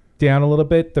skip down a little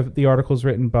bit. The article is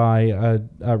written by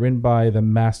the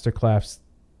Masterclass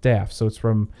staff, so it's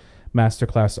from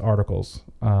Masterclass Articles,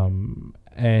 and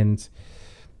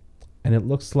it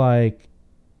looks like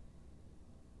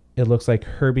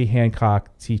Herbie Hancock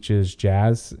teaches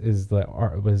jazz is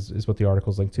what the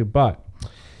article's linked to. But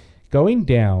going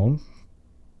down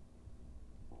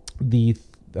the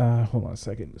hold on a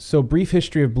second. So brief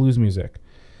history of blues music.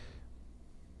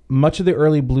 Much of the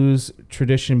early blues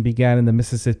tradition began in the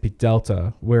Mississippi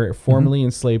Delta, where formerly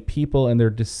enslaved people and their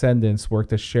descendants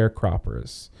worked as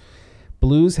sharecroppers.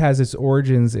 Blues has its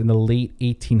origins in the late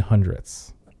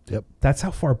 1800s. Yep. That's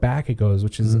how far back it goes,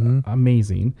 which is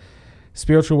amazing.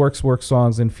 Spiritual works, work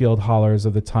songs, and field hollers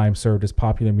of the time served as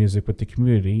popular music with the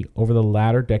community. Over the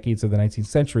latter decades of the 19th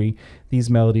century, these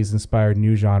melodies inspired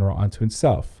new genre unto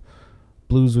itself.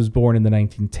 Blues was born in the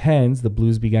 1910s. The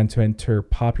blues began to enter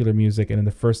popular music in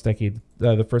the first decade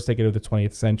of the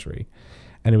 20th century.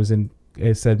 And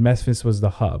it said Memphis was the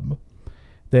hub.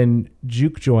 Then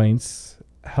juke joints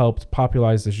helped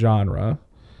popularize the genre.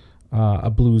 A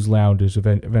blues lounge is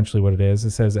eventually what it is.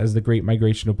 It says, as the great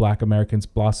migration of black Americans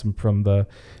blossomed from the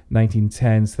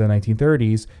 1910s to the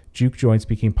 1930s, juke joints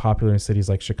became popular in cities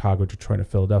like Chicago, Detroit, and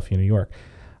Philadelphia, New York.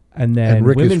 And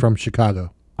Rick is from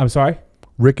Chicago. I'm sorry?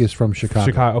 Rick is from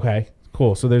Chicago. Okay,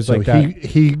 cool. So there's like that.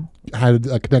 He had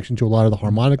a connection to a lot of the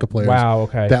harmonica players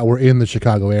that were in the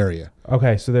Chicago area.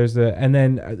 Okay, so there's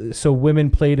so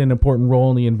women played an important role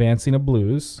in the advancing of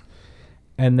blues.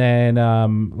 And then,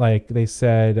 like they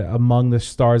said, among the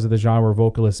stars of the genre,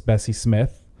 vocalist Bessie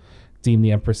Smith, deemed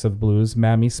the Empress of Blues,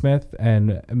 Mamie Smith,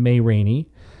 and May Rainey,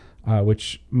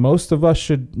 which most of us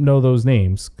should know those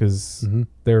names because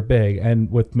they're big,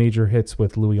 and with major hits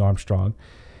with Louis Armstrong.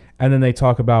 And then they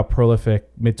talk about prolific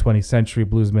mid-20th century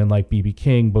bluesmen like B.B.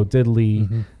 King, Bo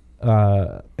Diddley.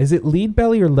 Is it Lead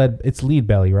Belly or Lead? It's Lead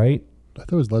Belly, right? I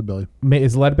thought it was Lead Belly.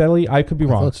 Is Lead Belly? I could be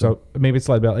wrong. So maybe it's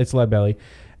Lead Belly. It's Lead Belly.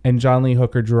 And John Lee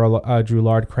Hooker drew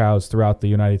large crowds throughout the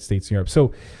United States and Europe.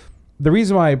 So the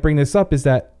reason why I bring this up is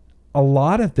that a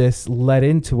lot of this led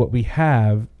into what we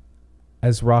have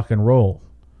as rock and roll.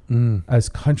 as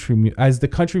as the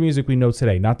country music we know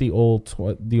today, not the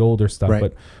older stuff, Right.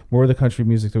 but more of the country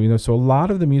music that we know. So a lot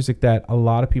of the music that a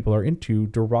lot of people are into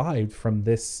derived from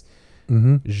this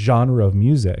genre of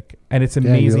music, and it's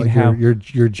amazing how you're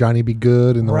Johnny Be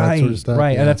Good and all that sort of stuff.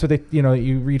 Right, Yeah. and that's what they,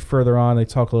 you read further on, they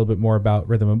talk a little bit more about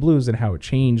rhythm and blues and how it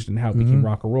changed and how it became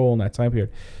rock and roll in that time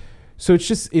period. So it's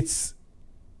just, it's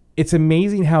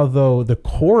amazing how, though, the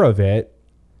core of it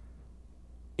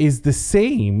is the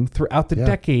same throughout the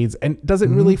decades and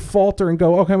doesn't really falter and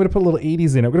go, okay, I'm going to put a little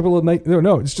 80s in it. I'm going to put a little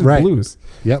no, it's just blues.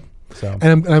 Yep. So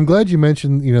And I'm glad you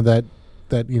mentioned, that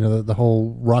the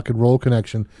whole rock and roll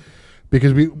connection,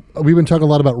 because we've been talking a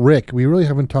lot about Rick. We really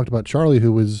haven't talked about Charlie,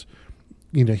 who was,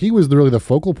 he was really the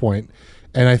focal point.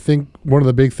 And I think one of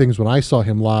the big things when I saw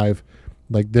him live,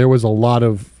 like, there was a lot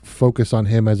of focus on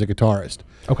him as a guitarist.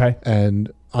 okay.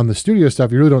 And on the studio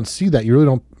stuff, you really don't see that. You really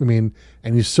don't.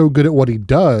 And he's so good at what he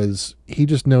does. He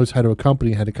just knows how to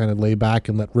accompany, how to kind of lay back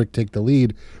and let Rick take the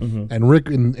lead. And Rick,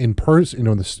 in person,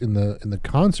 in the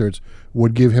concerts,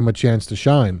 would give him a chance to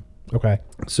shine. Okay.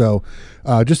 So,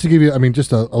 just to give you,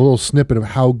 just a little snippet of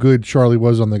how good Charlie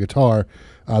was on the guitar.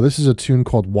 This is a tune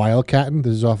called Wildcattin'.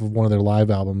 This is off of one of their live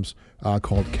albums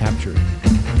called Captured.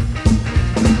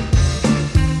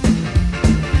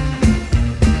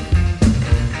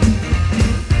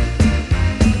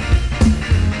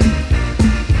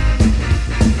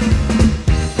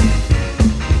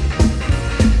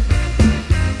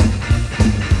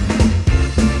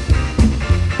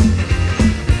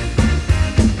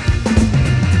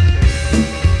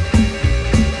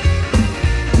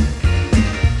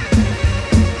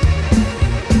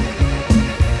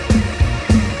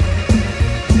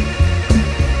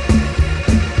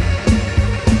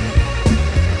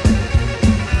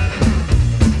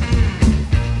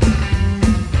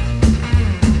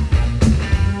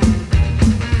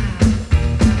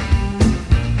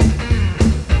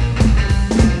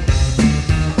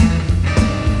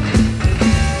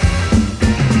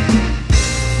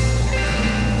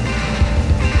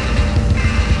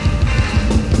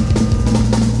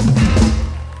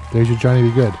 There's your Johnny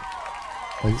Be Good.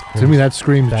 Like, to me, that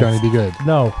screams Johnny Be Good.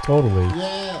 No, totally.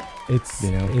 Yeah. It's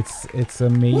it's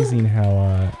amazing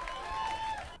how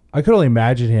I could only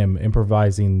imagine him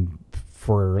improvising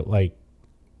for like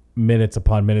minutes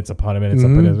upon minutes upon minutes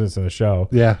upon minutes in the show.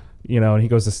 Yeah. And he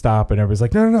goes to stop and everybody's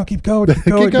like, no, keep going, keep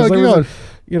going.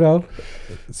 Keep going.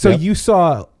 So Yep. you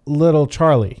saw little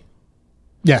Charlie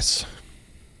Yes.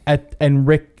 and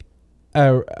Rick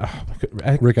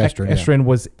Rick Estrin, yeah. Estrin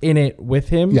was in it with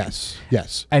him. Yes.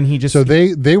 And he just so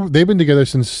they've been together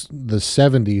since the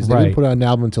 70s. They didn't put out an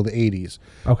album until the 80s.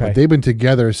 Okay. But they've been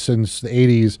together since the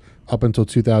 80s up until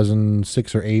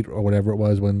 2006 or 8 or whatever it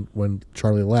was when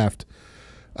Charlie left.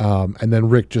 And then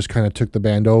Rick just kind of took the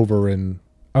band over and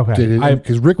did it,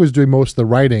 because Rick was doing most of the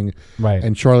writing, right,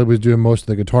 and Charlie was doing most of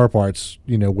the guitar parts,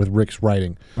 with Rick's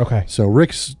writing. Okay. So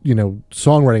Rick's,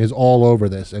 songwriting is all over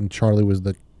this, and Charlie was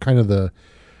the kind of I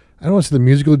don't want to say the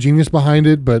musical genius behind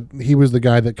it, but he was the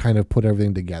guy that kind of put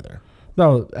everything together.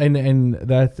 No, and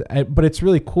that, but it's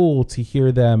really cool to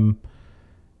hear them,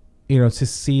 to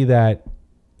see that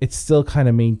it still kind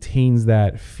of maintains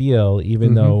that feel,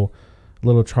 even though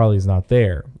little Charlie's not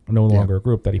there, no longer a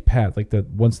group that he passed. Like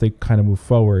once they kind of move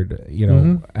forward,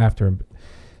 after him.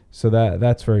 So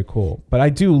that's very cool. But I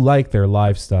do like their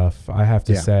live stuff. I have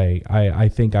to say, I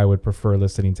think I would prefer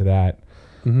listening to that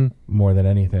more than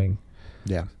anything.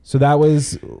 Yeah. So that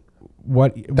was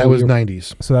that was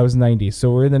 90s. So that was 90s.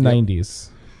 So we're in the 90s.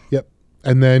 Yep.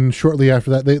 And then shortly after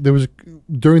that, there was,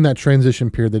 during that transition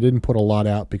period, they didn't put a lot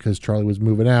out because Charlie was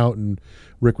moving out and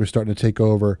Rick was starting to take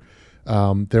over.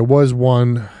 There was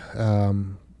one,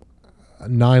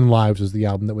 9 Lives is the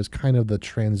album that was kind of the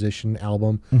transition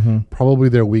album, probably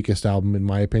their weakest album in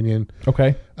my opinion.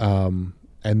 Okay. And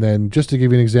then just to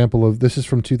give you an example of, this is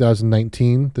from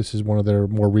 2019. This is one of their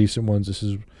more recent ones. This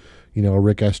is, a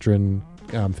Rick Estrin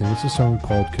thing. This is a song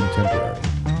called Contemporary.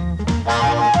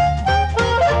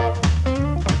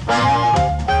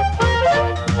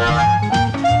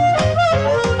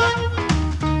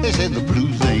 They said the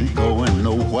blues ain't going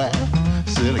nowhere.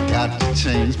 Said I got to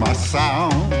change my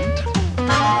sound.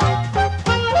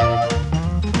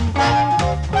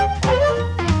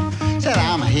 Said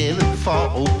I'm headed for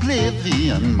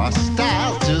oblivion. My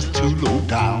style's just too low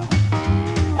down.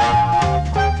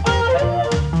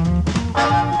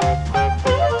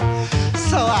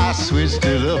 So I switched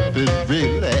it up. It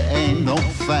really ain't no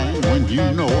thing when you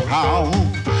know how.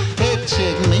 Hey,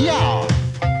 check me out.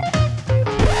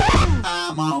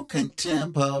 I'm on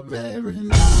contemporary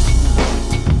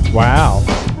now. Wow.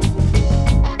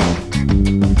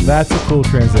 That's a cool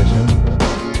transition.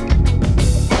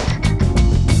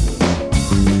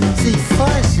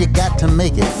 you got to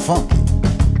make it funky.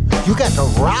 You got to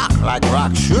rock like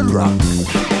rock should rock.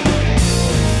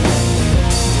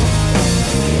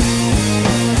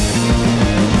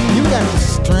 You got to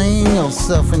strain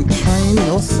yourself and train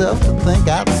yourself to think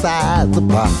outside the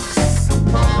box.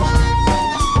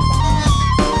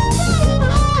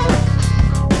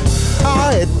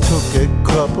 Oh, it took a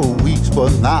couple weeks,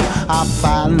 but now I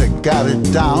finally got it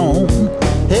down.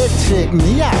 Hey, check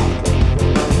me out.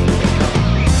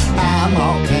 I'm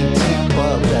all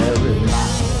contemporary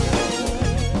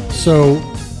now. So,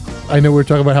 I know we're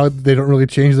talking about how they don't really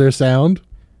change their sound.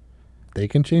 They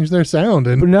can change their sound,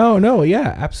 and No,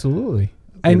 yeah, absolutely.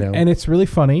 And know. and it's really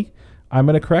funny. I'm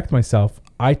going to correct myself.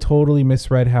 I totally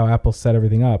misread how Apple set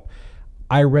everything up.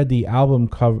 I read the album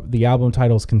cover. The album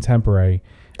title is contemporary.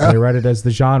 And I read it as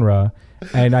the genre,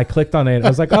 and I clicked on it. I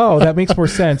was like, "Oh, that makes more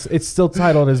sense." It's still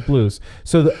titled as blues,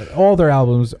 so all their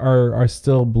albums are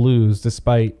still blues,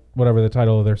 despite whatever the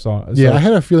title of their song. yeah, So, I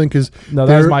had a feeling because no,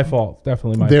 that was my fault.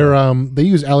 Definitely my fault. They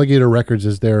use Alligator Records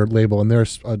as their label, and they're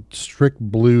a strict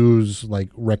blues like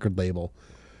record label.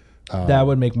 That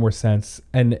would make more sense.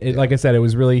 And like I said, it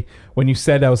was really, when you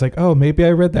said that, I was like, oh, maybe I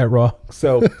read that wrong.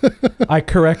 So I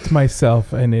correct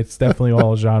myself, and it's definitely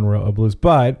all genre of blues.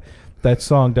 But that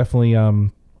song definitely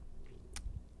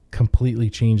completely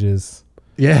changes.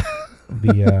 Yeah.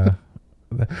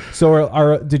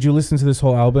 So did you listen to this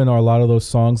whole album? Are a lot of those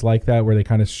songs like that where they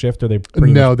kind of shift? Or they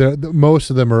pretty No, much, most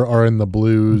of them are in the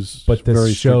blues. but this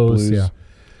very strict shows, blues. yeah.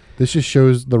 This just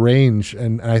shows the range,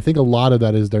 and I think a lot of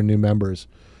that is their new members.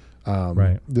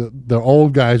 Right. The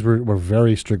old guys were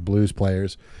very strict blues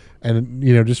players, and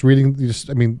just reading.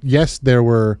 Yes, there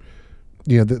were,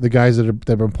 the guys that have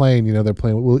been playing. They're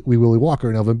playing Wee Willie Walker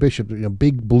and Elvin Bishop.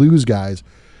 Big blues guys,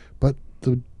 but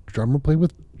the drummer played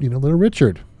with Little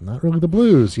Richard, not really the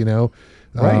blues.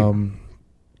 Right.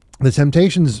 The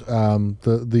Temptations, he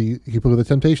played with the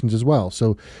Temptations as well.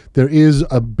 So there is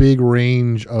a big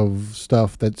range of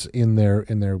stuff that's in their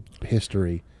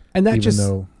history, And that even just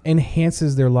though-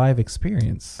 enhances their live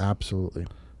experience. absolutely.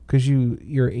 Because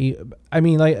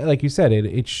like you said,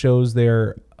 it shows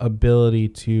their ability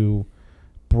to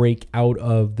break out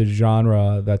of the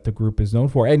genre that the group is known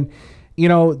for. And,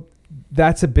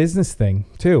 that's a business thing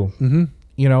too. Mm-hmm.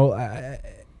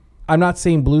 I'm not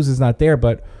saying blues is not there,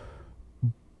 but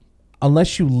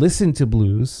unless you listen to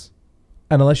blues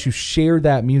and unless you share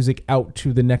that music out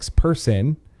to the next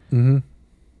person, Mm-hmm.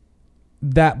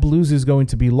 that blues is going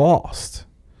to be lost.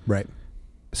 Right.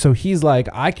 So he's like,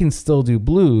 I can still do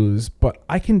blues, but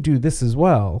I can do this as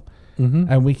well. Mm-hmm.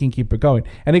 And we can keep it going.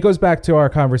 And it goes back to our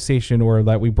conversation, or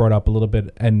that we brought up a little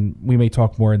bit, and we may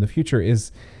talk more in the future,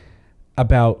 is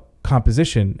about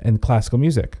composition and classical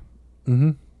music.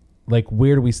 Mm-hmm. Like,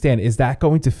 where do we stand? Is that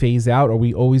going to phase out? Are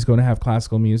we always going to have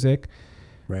classical music?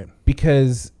 Right.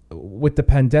 Because with the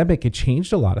pandemic, it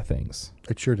changed a lot of things.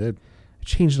 It sure did. It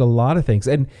changed a lot of things.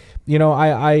 And,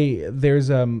 there's,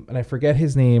 and I forget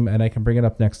his name, and I can bring it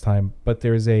up next time, but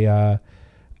there's a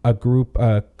group,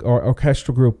 or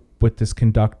orchestral group with this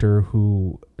conductor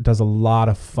who does a lot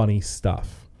of funny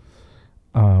stuff.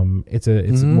 It's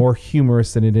Mm-hmm. more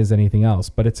humorous than it is anything else,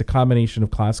 but it's a combination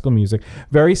of classical music,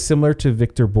 very similar to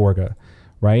Victor Borge,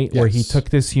 right? Yes. Where he took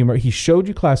this humor, he showed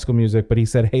you classical music, but he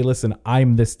said, hey, listen,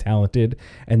 I'm this talented,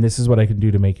 and this is what I can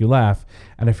do to make you laugh.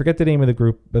 And I forget the name of the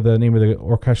group, the name of the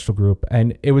orchestral group.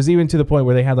 And it was even to the point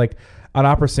where they had like an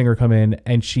opera singer come in,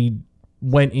 and she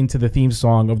went into the theme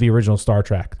song of the original Star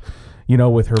Trek,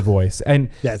 with her voice. And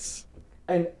Yes.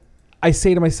 and I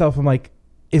say to myself, I'm like,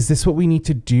 is this what we need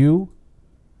to do?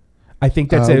 I think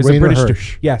that's it. It's a Rainer British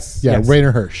Hirsch. Yes. Yeah, yes.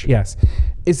 Rainer Hirsch. Yes.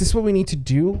 Is this what we need to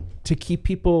do to keep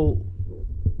people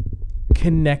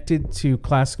connected to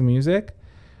classical music?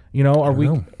 Do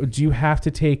you have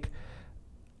to take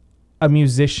a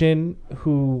musician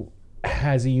who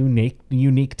has a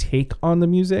unique take on the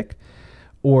music,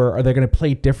 or are they going to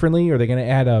play differently? Or are they going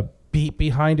to add a beat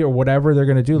behind it, or whatever they're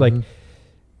going to do? Mm-hmm. Like,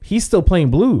 he's still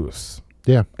playing blues.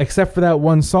 Yeah. Except for that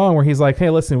one song where he's like, hey,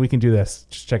 listen, we can do this.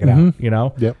 Just check it Mm-hmm.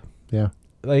 out, Yep. Yeah.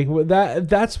 Like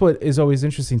that's what is always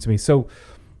interesting to me. So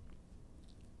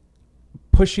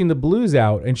pushing the blues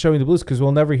out and showing the blues, because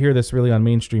we'll never hear this really on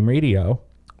mainstream radio.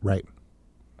 Right.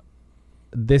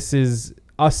 This is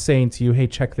us saying to you, hey,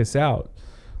 check this out.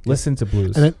 Listen to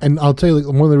blues. And I'll tell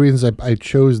you, one of the reasons I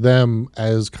chose them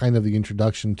as kind of the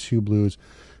introduction to blues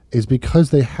is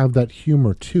because they have that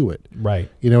humor to it. Right.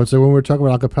 So when we were talking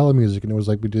about a cappella music, and it was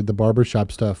like we did the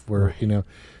barbershop stuff where,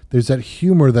 there's that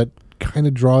humor that kind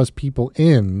of draws people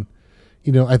in.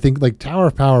 I think like Tower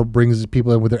of Power brings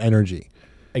people in with their energy.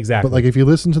 Exactly. But like if you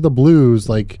listen to the blues,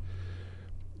 like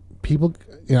people,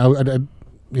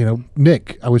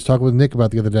 Nick, I was talking with Nick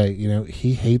about the other day,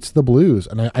 he hates the blues.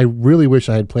 And I really wish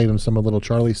I had played him some of Little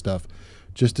Charlie stuff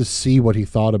just to see what he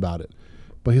thought about it.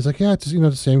 But he's like, yeah, it's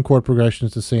the same chord progression.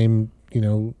 It's the same,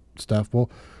 stuff. Well,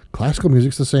 classical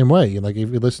music's the same way. Like if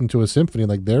you listen to a symphony,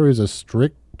 like there is a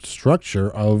strict structure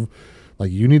of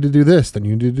like, you need to do this, then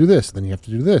you need to do this, then you have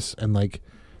to do this. And like,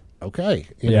 okay.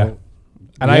 You know,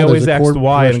 and I always asked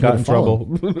why and got in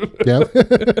trouble. Yeah.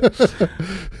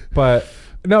 But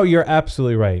no, you're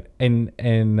absolutely right.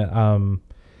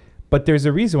 But there's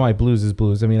a reason why blues is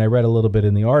blues. I mean, I read a little bit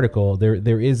in the article.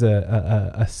 There is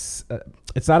it's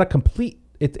not a complete,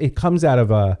 it comes out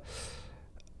of a,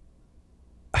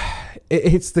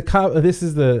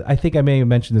 I think I may have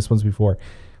mentioned this once before.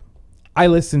 I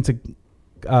listen to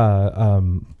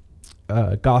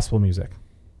gospel music.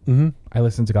 Mm-hmm. I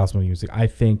listen to gospel music. I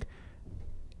think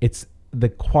it's the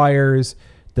choirs,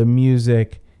 the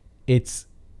music, it's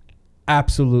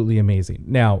absolutely amazing.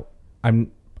 Now,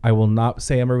 I will not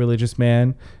say I'm a religious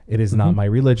man. It is not my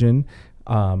religion.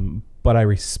 But I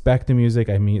respect the music.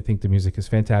 I think the music is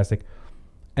fantastic.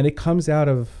 And it comes out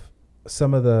of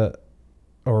some of a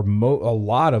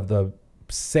lot of the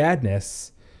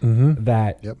sadness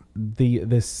that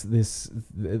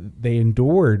they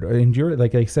endured,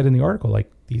 like I said in the article,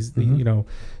 like these,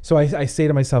 so I say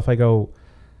to myself, I go,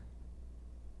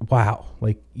 wow,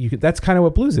 like that's kind of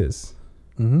what blues is.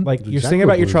 Like you're exactly singing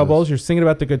about your troubles, is. You're singing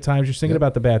about the good times, you're singing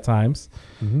about the bad times,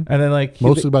 and then like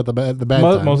mostly about the bad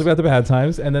times. Mostly about the bad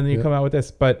times, and then you come out with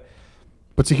this. But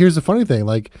see, here's the funny thing.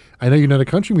 Like, I know you're not a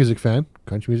country music fan.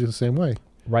 Country music's the same way,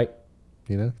 right?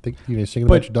 Think singing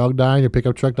about your dog dying, your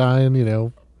pickup truck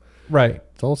dying. Right.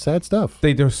 It's all sad stuff.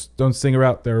 They just don't sing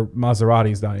about their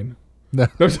Maseratis dying. No.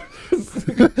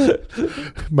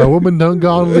 My woman done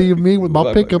gone leave me with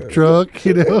my pickup truck.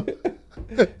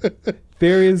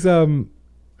 There is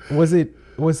was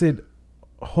it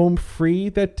Home Free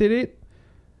that did it?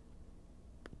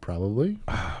 Probably.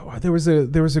 There was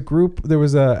a group. It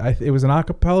was an a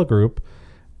cappella group,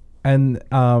 and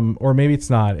or maybe it's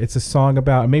not. It's a song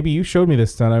about. Maybe you showed me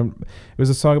this time. It was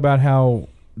a song about how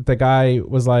the guy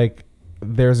was like,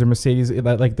 "There's a Mercedes."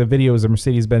 Like the video is a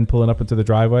Mercedes-Benz pulling up into the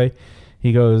driveway.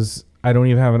 He goes, "I don't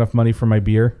even have enough money for my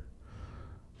beer."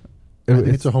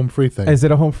 It's a Home Free thing. Is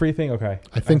it a Home Free thing? Okay,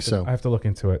 I think so. I have to look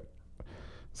into it.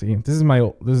 See, this is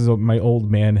my old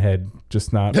man head,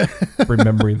 just not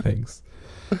remembering things.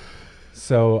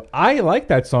 So I like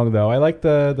that song though. I like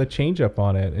the change up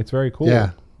on it. It's very cool.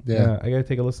 Yeah. I gotta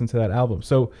take a listen to that album.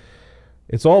 So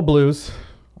it's all blues.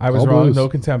 I was all wrong. blues. No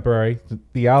contemporary.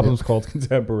 The album's called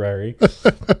Contemporary.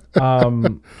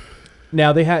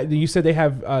 Now you said they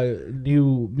have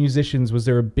new musicians. Was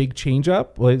there a big change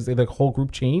up? Was the whole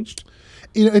group changed?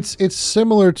 It's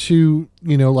similar to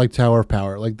like Tower of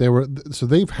Power. Like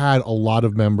they've had a lot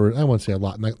of members. I won't say a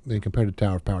lot. Compared to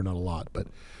Tower of Power, not a lot, but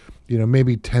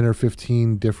maybe 10 or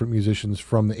 15 different musicians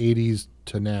from the 80s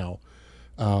to now.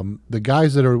 The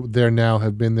guys that are there now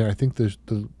have been there. I think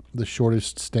the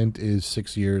shortest stint is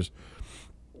 6 years.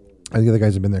 I think the other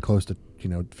guys have been there close to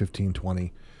 15,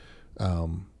 20.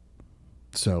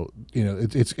 So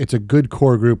it's a good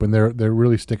core group, and they're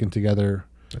really sticking together.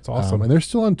 That's awesome. And they're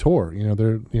still on tour. I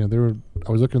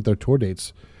was looking at their tour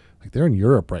dates. Like they're in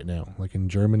Europe right now, like in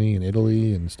Germany and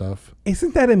Italy and stuff.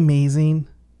 Isn't that amazing?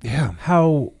 Yeah.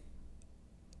 How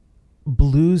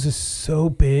blues is so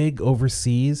big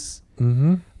overseas.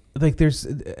 Mm-hmm. Like there's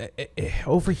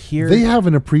over here. They have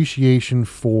an appreciation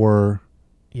for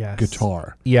yes.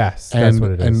 guitar. Yes, that's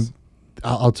what it is. And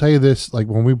I'll tell you this, like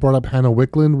when we brought up Hannah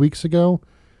Wickland weeks ago,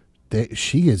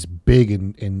 she is big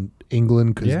in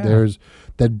England because there's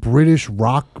that British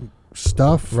rock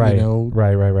stuff, right.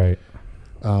 Right.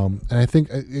 And I think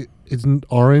isn't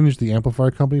Orange the amplifier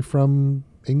company from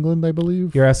England, I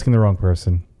believe? You're asking the wrong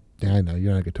person. Yeah, I know.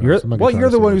 You're not a guitarist. You're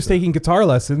the one who's taking guitar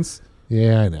lessons.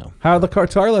 Yeah, I know. How are the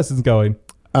guitar lessons going?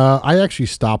 I actually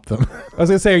stopped them. I was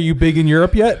going to say, are you big in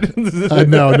Europe yet?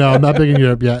 No, I'm not big in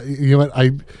Europe yet. You know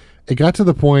what? It got to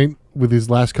the point with these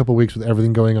last couple of weeks with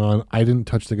everything going on, I didn't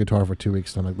touch the guitar for 2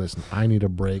 weeks. And I'm like, listen, I need a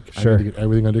break. Sure. I need to get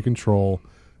everything under control,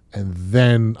 and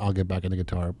then I'll get back into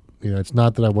guitar. It's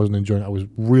not that I wasn't enjoying it. I was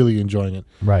really enjoying it.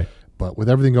 Right. But with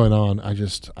everything going on, I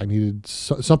needed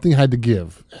something had to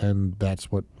give. And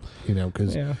that's what,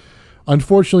 because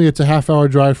unfortunately it's a half-hour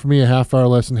drive for me, a half-hour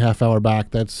lesson, half-hour back.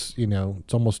 That's,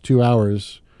 it's almost 2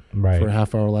 hours for a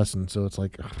half-hour lesson. So it's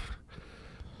like,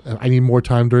 I need more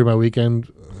time during my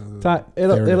weekend.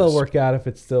 It'll work out if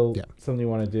it's still something you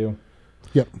want to do.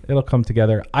 Yep. It'll come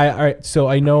together. All right. So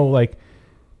I know like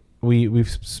we've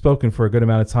spoken for a good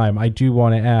amount of time. I do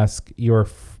want to ask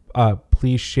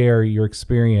please share your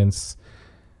experience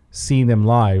seeing them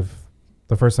live.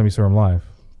 The first time you saw them live.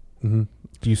 Mm-hmm.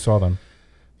 You saw them.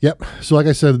 Yep. So like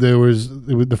I said,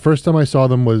 the first time I saw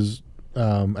them was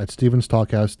at Stephen's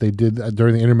Talkhouse. They did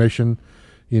during the intermission.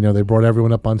 They brought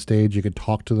everyone up on stage. You could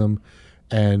talk to them.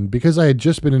 And because I had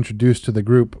just been introduced to the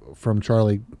group from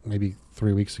Charlie maybe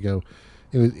 3 weeks ago,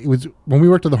 it was when we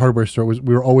worked at the hardware store.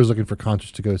 We were always looking for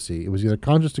concerts to go see. It was either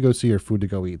concerts to go see or food to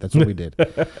go eat. That's what we did.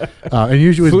 And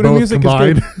usually it was both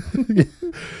combined.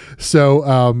 So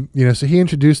so he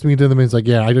introduced me to them. And he's like,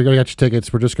 "Yeah, I got your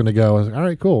tickets. We're just going to go." I was like, "All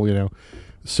right, cool."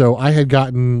 So I had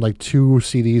gotten like 2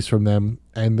 CDs from them.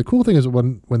 And the cool thing is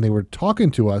when they were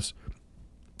talking to us,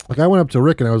 like I went up to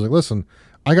Rick and I was like, "Listen,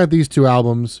 I got these 2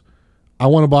 albums. I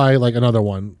want to buy like another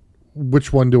one.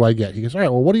 Which one do I get?" He goes, "All right,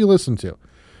 well, what do you listen to?"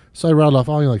 So I rattled off,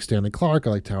 "Oh, you like Stanley Clarke, I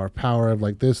like Tower of Power, I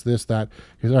like this, that."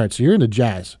 He goes, "All right, so you're into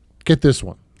jazz. Get this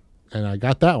one." And I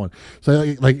got that one. So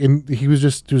and he was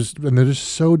just and they're just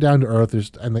so down to earth.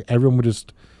 And like everyone would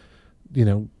just,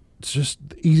 it's just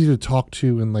easy to talk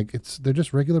to, and like they're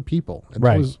just regular people. And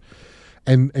right.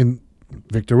 And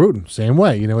Victor Wooten, same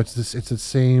way. It's the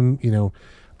same.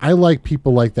 I like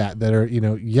people like that are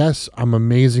yes, I'm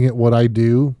amazing at what I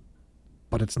do,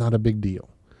 but it's not a big deal.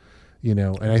 And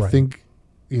I right. think.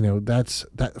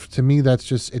 That to me, that's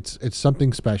just, it's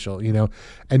something special,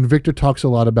 and Victor talks a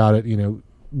lot about it.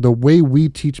 The way we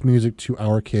teach music to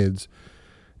our kids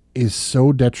is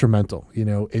so detrimental.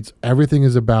 Everything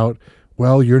is about,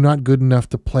 well, you're not good enough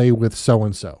to play with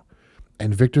so-and-so.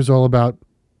 And Victor's all about,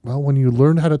 well, when you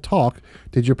learn how to talk,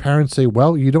 did your parents say,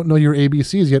 well, you don't know your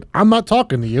ABCs yet, I'm not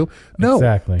talking to you? No,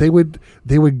 exactly. They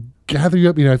would gather you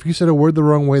up. If you said a word the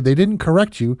wrong way, they didn't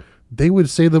correct you. They would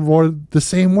say the word the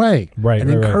same way, right, and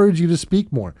right, encourage you to speak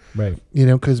more, right?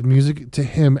 Because music to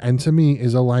him and to me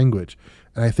is a language,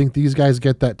 and I think these guys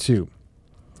get that too.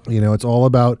 It's all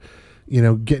about,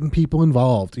 getting people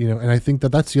involved, and I think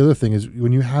that's the other thing is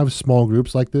when you have small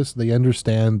groups like this, they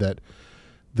understand that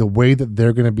the way that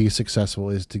they're going to be successful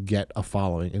is to get a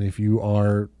following, and if you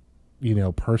are,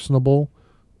 personable,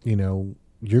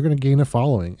 you're going to gain a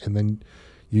following, and then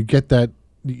you get that.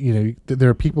 There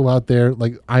are people out there,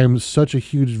 like I am such a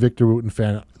huge Victor Wooten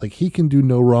fan. Like he can do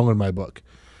no wrong in my book,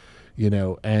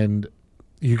 and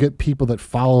you get people that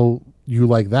follow you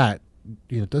like that.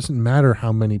 It doesn't matter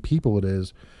how many people it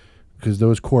is, because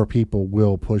those core people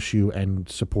will push you and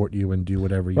support you and do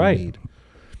whatever you need.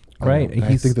 Right.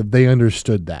 I think that they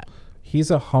understood that.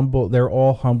 They're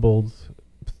all humbled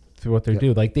through what they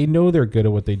do. Like they know they're good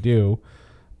at what they do,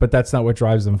 but that's not what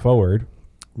drives them forward.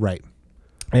 Right.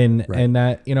 And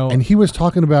that, and he was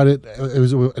talking about it. It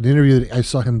was an interview that I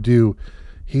saw him do.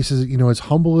 He says, as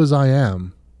humble as I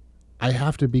am, I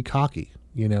have to be cocky,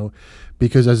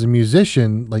 because as a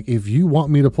musician, like if you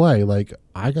want me to play, like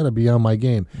I got to be on my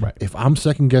game. Right. If I'm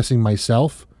second guessing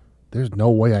myself, there's no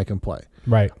way I can play.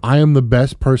 Right. I am the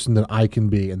best person that I can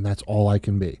be, and that's all I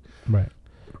can be. Right.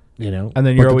 And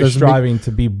then you're always striving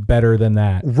to be better than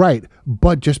that. Right.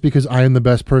 But just because I am the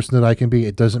best person that I can be,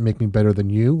 it doesn't make me better than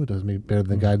you. It doesn't make me better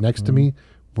than the guy next to me.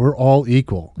 We're all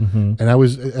equal. Mm-hmm.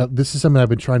 And this is something I've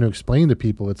been trying to explain to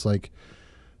people. It's like,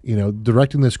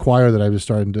 directing this choir that I was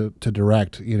starting to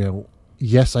direct,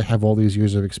 yes, I have all these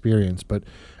years of experience, but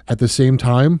at the same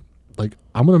time, like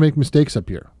I'm going to make mistakes up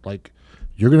here. Like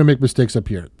you're going to make mistakes up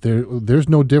here. There's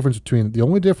no difference between, the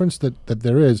only difference that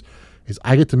there is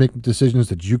I get to make decisions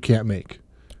that you can't make.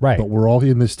 Right. But we're all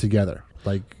in this together.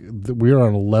 Like we are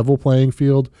on a level playing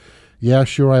field. Yeah,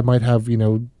 sure, I might have,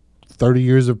 30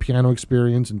 years of piano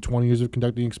experience and 20 years of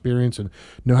conducting experience and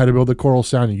know how to build a choral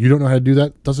sound, and you don't know how to do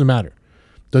that. Doesn't matter.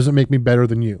 Doesn't make me better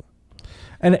than you.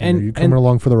 And you're coming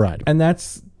along for the ride. And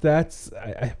that's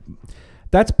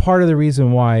part of the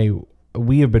reason why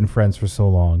we have been friends for so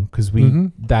long, because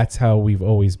that's how we've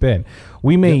always been.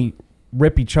 We may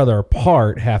rip each other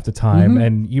apart half the time,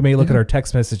 and you may look at our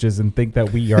text messages and think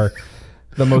that we are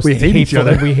the most we hate each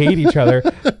other. We hate each other.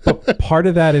 But part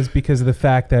of that is because of the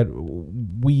fact that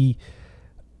we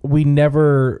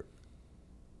never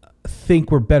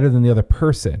think we're better than the other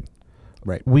person.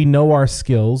 Right. We know our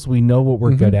skills. We know what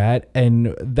we're good at,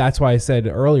 and that's why I said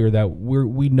earlier that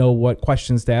we know what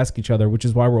questions to ask each other, which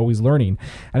is why we're always learning.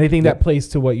 And I think that plays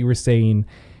to what you were saying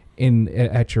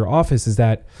at your office, is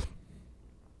that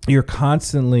you're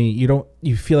constantly,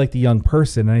 you feel like the young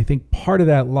person. And I think part of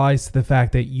that lies to the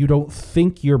fact that you don't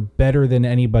think you're better than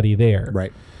anybody there.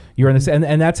 Right. You're in this, and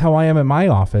that's how I am at my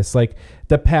office. Like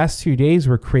the past 2 days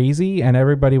were crazy, and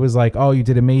everybody was like, "Oh, you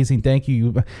did amazing, thank you."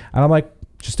 And I'm like,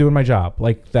 just doing my job.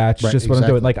 Like that's just what I'm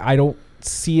doing. Like I don't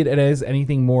see it as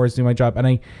anything more as doing my job,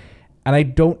 and I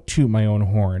don't toot my own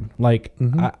horn. Like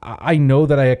I know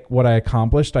that what I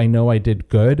accomplished. I know I did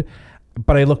good.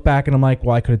 but I look back and I'm like,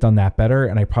 well, I could have done that better,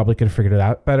 and I probably could have figured it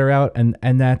out better out.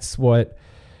 And that's what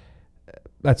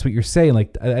you're saying.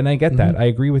 Like, and I get that. I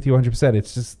agree with you 100%.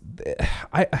 It's just,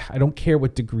 I don't care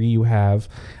what degree you have.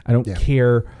 I don't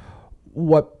care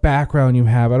what background you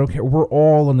have. I don't care. We're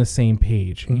all on the same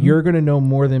page. You're going to know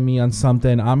more than me on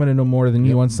something. I'm going to know more than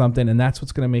you on something. And that's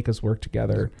what's going to make us work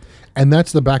together. And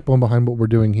that's the backbone behind what we're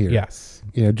doing here. Yes.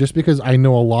 You know, just because I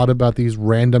know a lot about these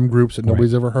random groups that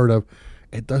nobody's ever heard of,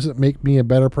 it doesn't make me a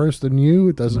better person than you.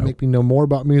 It doesn't make me know more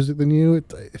about music than you.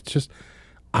 It's just,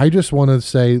 I just want to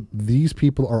say these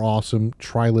people are awesome.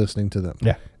 Try listening to them.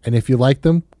 Yeah. And if you like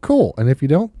them, cool. And if you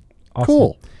don't,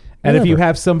 cool. And if you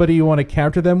have somebody you want to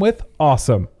counter them with,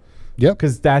 awesome. Yep.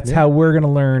 Because that's how we're going to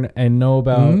learn and know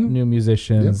about new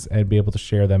musicians and be able to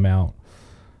share them out.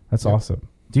 That's awesome.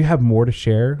 Do you have more to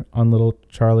share on Little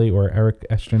Charlie or Eric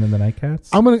Estrin and the Nightcats?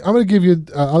 I'm gonna give you.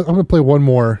 I'm gonna play one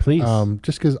more, please.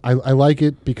 Just because I like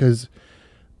it, because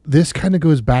this kind of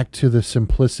goes back to the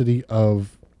simplicity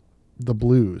of the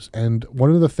blues. And one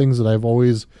of the things that I've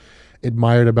always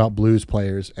admired about blues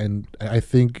players, and I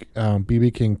think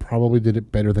B.B. King probably did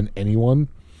it better than anyone,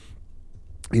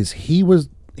 is he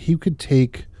could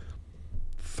take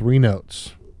 3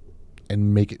 notes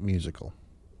and make it musical.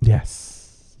 Yes.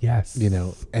 You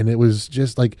know, and it was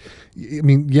just like, I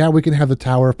mean, yeah, we can have the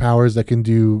Tower of Powers that can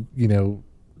do, you know,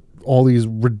 all these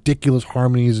ridiculous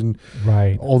harmonies and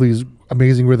all these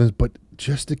amazing rhythms, but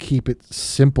just to keep it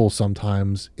simple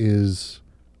sometimes is,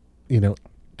 you know,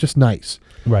 just nice.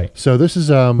 Right. So this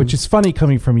is which is funny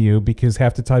coming from you, because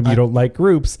half the time you don't like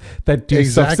groups that do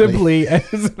stuff simply.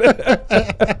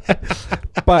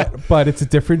 but it's a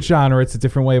different genre. It's a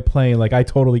different way of playing. Like, I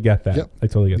totally get that. I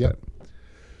totally get that.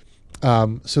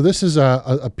 So this is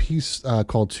a piece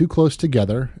called Too Close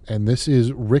Together, and this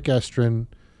is Rick Estrin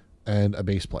and a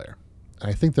bass player.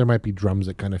 I think there might be drums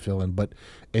that kind of fill in, but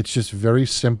it's just very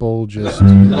simple, just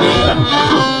simple.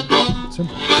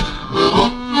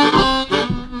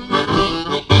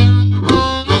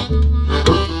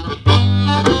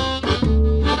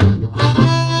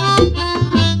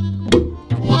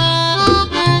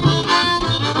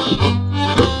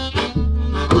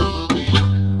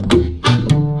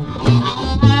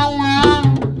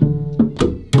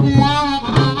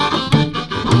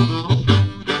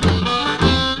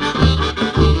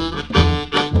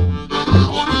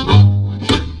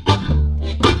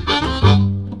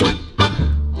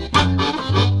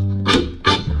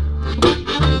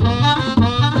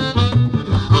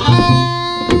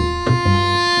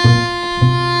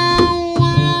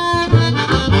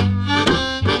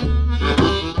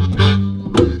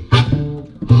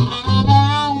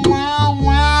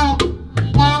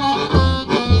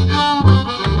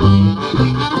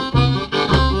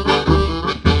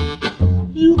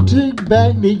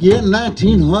 Back the year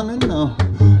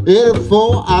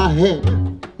 1984, I had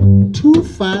 2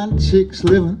 fine chicks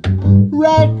living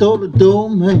right on the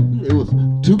domain. It was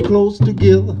too close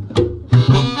together,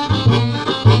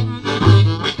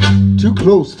 too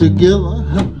close together,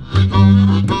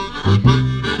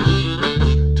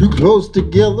 too close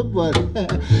together, but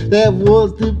that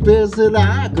was the best that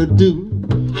I could do.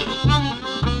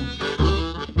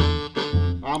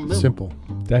 Simple.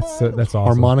 That's awesome.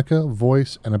 Harmonica,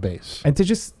 voice, and a bass. And to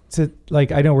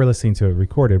like, I know we're listening to it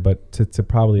recorded, but to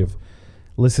probably have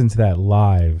listened to that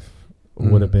live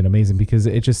would have been amazing, because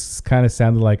it just kind of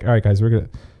sounded like, all right, guys, all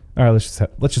right, let's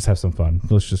just have some fun.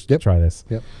 Let's just try this.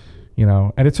 Yep. You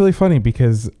know, and it's really funny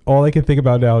because all I can think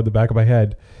about now in the back of my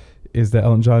head is the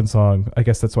Elton John song. I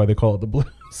guess that's why they call it the blues.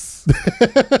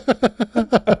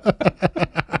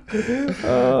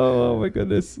 Oh my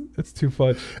goodness, it's too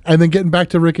fun. And then getting back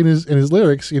to Rick and his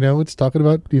lyrics, you know, it's talking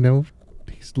about, you know,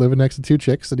 he's living next to 2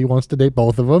 chicks and he wants to date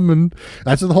both of them, and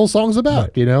that's what the whole song's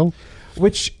about, you know.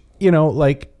 Which, you know,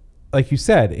 like you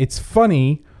said, it's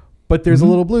funny, but there's a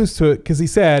little blues to it because he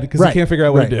can't figure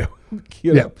out what to do.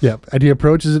 You know? Yep. And he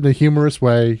approaches it in a humorous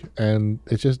way, and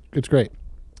it's great.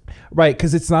 Right,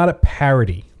 because it's not a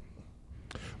parody.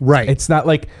 Right. It's not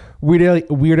like Weird Al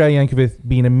Yankovic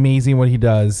being amazing what he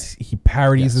does. He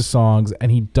parodies the songs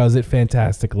and he does it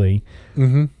fantastically.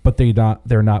 But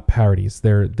they're not parodies.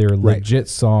 They're legit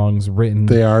songs written.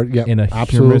 They are in a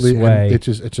humorous way. And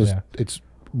it's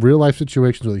real life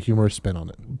situations with a humorous spin on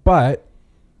it. But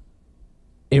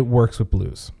it works with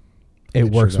blues.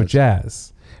 It works with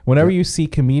jazz. Whenever you see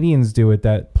comedians do it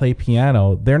that play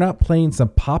piano, they're not playing some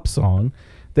pop song.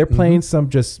 They're playing some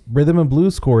just rhythm and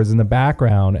blues scores in the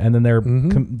background, and then they're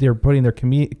putting their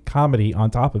comedy on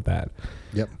top of that.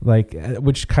 Yep. Like,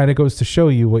 which kind of goes to show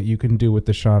you what you can do with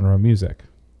the genre of music.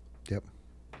 Yep,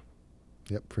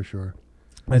 for sure.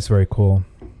 That's very cool.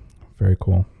 Very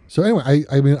cool. So anyway,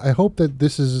 I mean, I hope that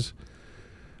this is.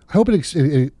 I hope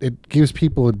it gives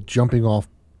people a jumping off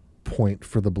point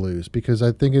for the blues, because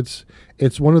I think it's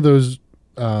one of those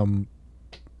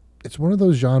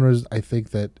genres I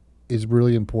think that is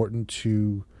really important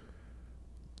to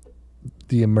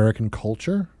the American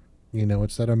culture. You know,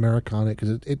 it's that Americana,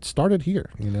 because it started here.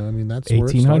 You know, I mean, that's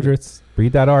 1800s.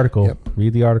 Read that article. Yep.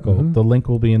 Read the article. Mm-hmm. The link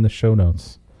will be in the show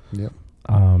notes. Yep.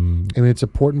 I mean, it's an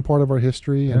important part of our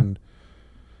history, and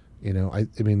you know, I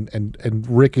mean, and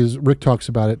Rick talks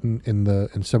about it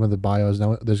in some of the bios.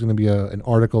 Now, there's going to be an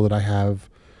article that I have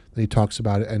that he talks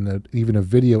about it, and even a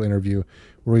video interview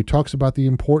where he talks about the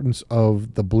importance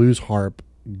of the blues harp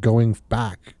going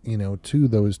back, you know, to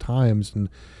those times,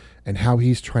 and how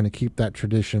he's trying to keep that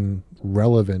tradition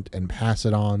relevant and pass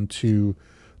it on to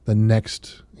the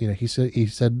next. You know, he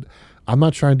said, I'm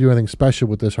not trying to do anything special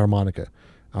with this harmonica.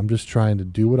 I'm just trying to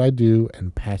do what I do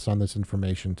and pass on this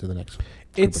information to the next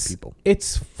group of people.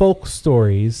 It's folk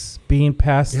stories being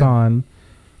passed on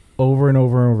over and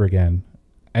over and over again.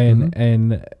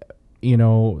 And you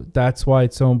know, that's why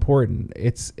it's so important.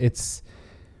 It's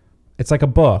like a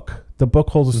book. The book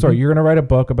holds a story. You're going to write a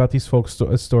book about these folk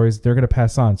stories. They're going to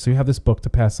pass on. So you have this book to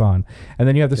pass on. And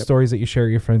then you have the stories that you share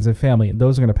with your friends and family. And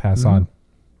those are going to pass on.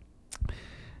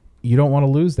 You don't want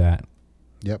to lose that.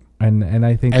 Yep. And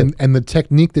I think and the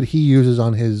technique that he uses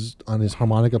on his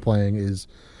harmonica playing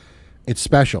it's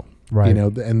special. Right. You know,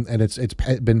 and it's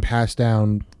been passed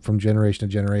down from generation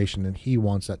to generation, and he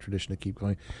wants that tradition to keep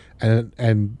going.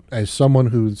 And as someone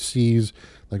who sees,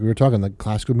 like we were talking, like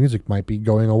classical music might be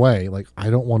going away. Like,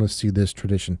 I don't want to see this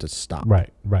tradition to stop.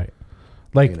 Right.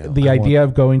 Like, you know, the idea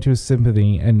of going to a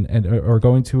symphony or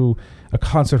going to a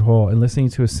concert hall and listening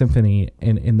to a symphony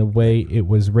in the way it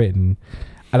was written.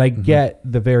 And I get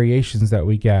the variations that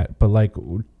we get, but like,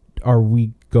 are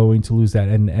we going to lose that?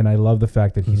 And I love the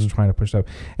fact that he's trying to push up.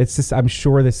 It's just, I'm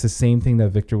sure that's the same thing that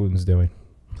Victor Wooten's doing.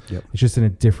 Yep. It's just in a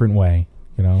different way,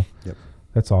 you know? Yep.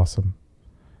 That's awesome.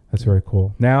 That's very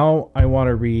cool. Now I want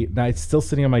to read, now it's still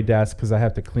sitting on my desk because I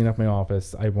have to clean up my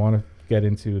office. I want to get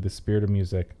into The Spirit of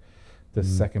Music, the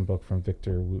second book from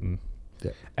Victor Wooten.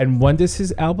 Yep. And when does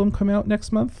his album come out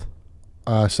next month?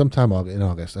 Sometime in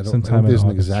August. I don't know if there's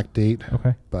an exact date.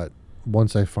 Okay. But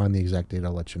once I find the exact date,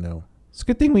 I'll let you know. It's a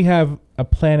good thing we have a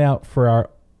plan out for our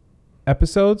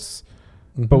episodes,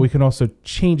 but we can also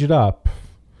change it up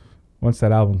once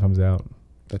that album comes out.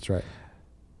 That's right.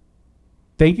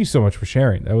 Thank you so much for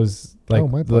sharing. That was like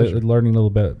my pleasure. Learning a little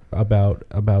bit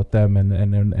about them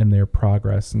and their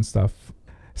progress and stuff.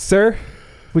 Sir,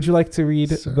 would you like to read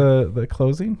the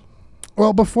closing?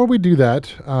 Well, before we do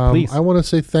that, Please. I want to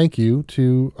say thank you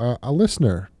to a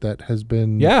listener that has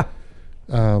been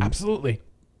absolutely.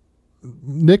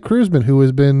 Nick Kruzman, who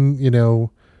has been,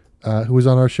 who was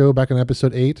on our show back in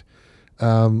episode 8,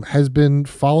 has been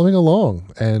following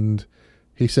along. And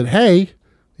he said, hey,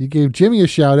 you gave Jimmy a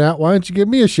shout out. Why don't you give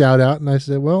me a shout out? And I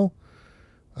said, well,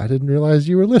 I didn't realize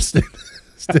you were listening.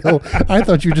 Still, I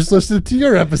thought you just listened to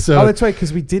your episode. Oh, that's right,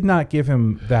 because we did not give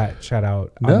him that shout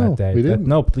out on that day. We didn't.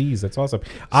 No, please, that's awesome.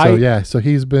 So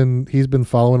he's been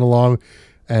following along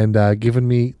and giving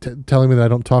me telling me that I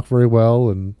don't talk very well,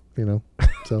 and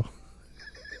so.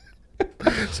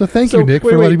 So thank you, Nick,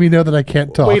 for letting me know that I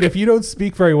can't talk. Wait, if you don't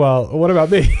speak very well, what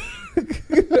about me?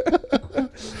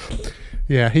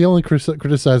 Yeah, he only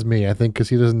criticized me, I think, because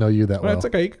he doesn't know you that well. That's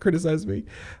okay. You can criticize me.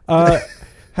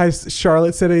 Has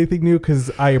Charlotte said anything new? Because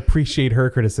I appreciate her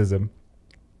criticism.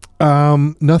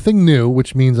 Nothing new,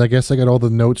 which means I guess I got all the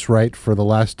notes right for the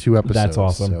last 2 episodes. That's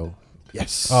awesome. So,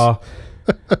 yes.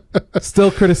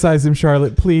 Still criticize him,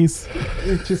 Charlotte, please.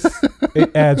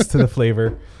 It adds to the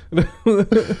flavor.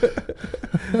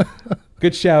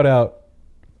 Good shout out.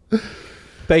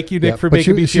 Thank you, Nick, for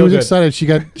making me feel good. She was excited.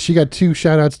 She got 2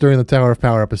 shout outs during the Tower of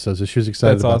Power episode, so she was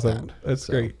excited about that. That's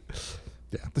great.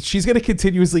 Yeah. She's going to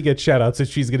continuously get shout outs, and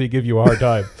she's going to give you a hard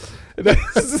time.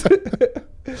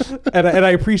 and I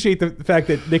appreciate the fact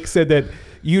that Nick said that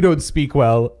you don't speak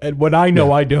well, and when I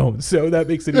know I don't, so that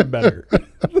makes it even better.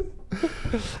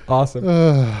 Awesome.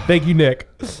 Thank you, Nick.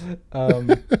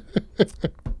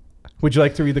 Would you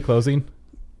like to read the closing?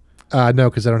 No,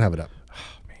 because I don't have it up.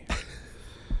 Oh, man.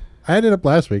 I had it up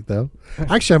last week, though.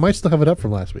 Actually, I might still have it up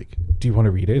from last week. Do you want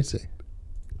to read it? Let's see.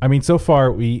 I mean, so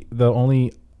far,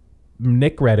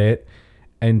 Nick read it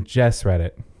and Jess read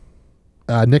it.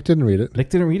 Nick didn't read it.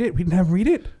 Nick didn't read it? We didn't have him read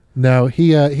it? No,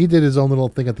 he did his own little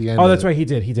thing at the end. Oh, that's right. He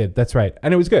did. That's right.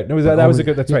 And it was good. That was a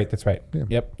good. That's right. That's right.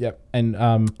 Yeah. Yep. And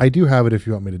I do have it if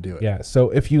you want me to do it. Yeah.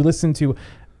 So if you listen to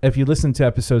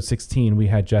episode 16, we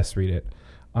had Jess read it.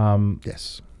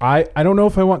 Yes. I don't know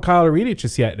if I want Kyle to read it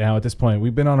just yet now at this point.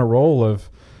 We've been on a roll of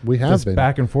We have just been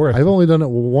back and forth. I've only done it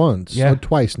once, Yeah. or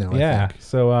twice now. yeah. I think.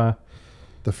 So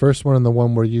The first one and the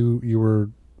one where you were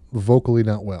vocally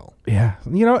not well. yeah.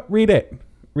 You know what? Read it.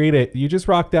 Read it. You just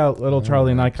rocked out little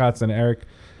Charlie Nightcats and Eric.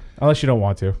 Unless you don't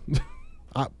want to.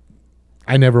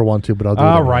 I never want to, but I'll do it.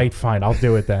 All anyway. right, fine. I'll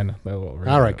do it then.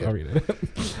 All right, good. I'll read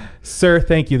it. Sir,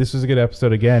 thank you. This was a good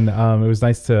episode again. It was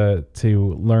nice to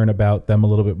learn about them a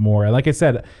little bit more. And like I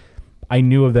said, I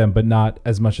knew of them, but not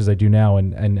as much as I do now.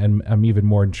 And I'm even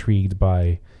more intrigued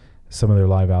by some of their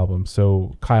live albums.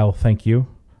 So, Kyle, thank you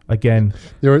again.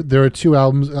 There are two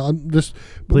albums.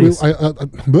 Please.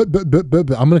 I'm going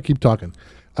to keep talking.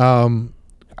 I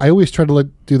always try to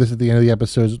do this at the end of the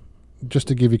episodes, just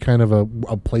to give you kind of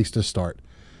a place to start.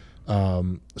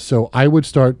 So I would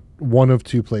start one of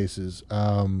two places.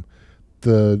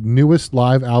 The newest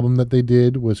live album that they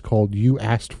did was called You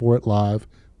Asked For It Live.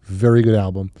 Very good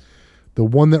album. The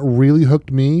one that really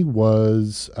hooked me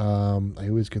was, I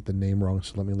always get the name wrong,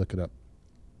 so let me look it up.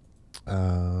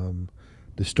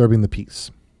 Disturbing the Peace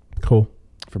Cool.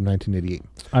 from 1988.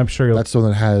 I'm sure you'll. That's the one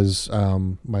that has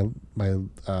the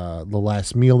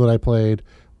last meal that I played.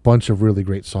 Bunch of really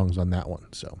great songs on that one.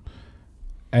 So,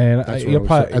 And that's you'll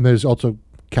probably, and there's also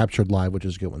Captured Live, which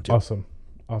is a good one too.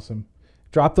 Awesome.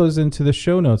 Drop those into the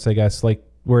show notes, I guess, like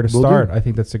where to Will start. do. I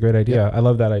think that's a great idea. Yeah. I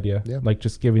love that idea. Yeah. Like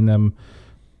just giving them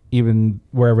even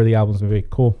wherever the albums may be.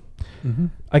 Cool. Mm-hmm.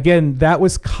 Again, that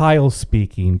was Kyle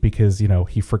speaking because,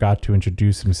 he forgot to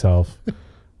introduce himself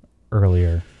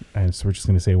earlier. And so we're just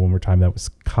going to say it one more time. That was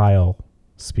Kyle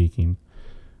speaking.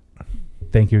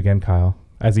 Thank you again, Kyle,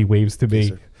 as he waves to me. Yes,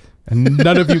 sir. And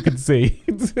none of you can see.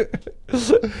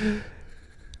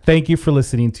 Thank you for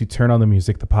listening to Turn on the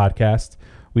Music, the podcast.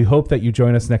 We hope that you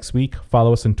join us next week.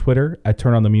 Follow us on Twitter at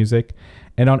Turn on the Music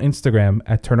and on Instagram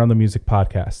at Turn on the Music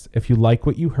Podcast. If you like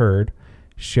what you heard,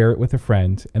 share it with a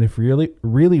friend. And if you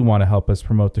really want to help us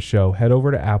promote the show, head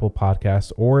over to Apple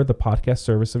Podcasts or the podcast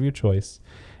service of your choice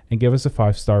and give us a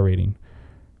 5-star rating.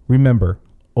 Remember,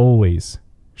 always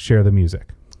share the music.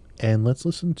 And let's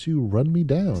listen to Run Me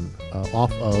Down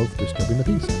off of Disturbing the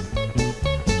Peace.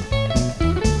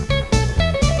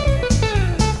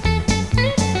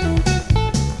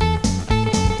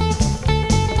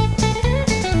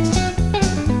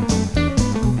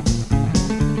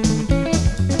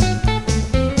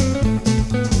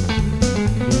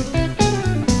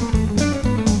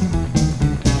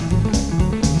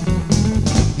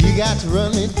 You got to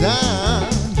run me down.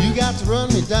 You got to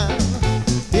run me down.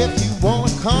 If you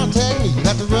want to contact me, you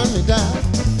got to run me down.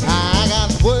 I got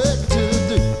work to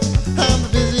do. I'm the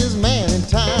busiest man in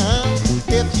town.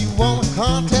 If you want to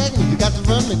contact me, you got to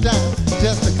run me down.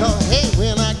 Just because, hey,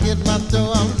 when I get my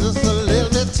dough, I'm just a little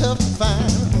bit tough to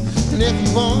find. And if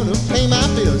you want to pay my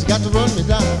bills, you got to run me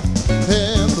down. Hey,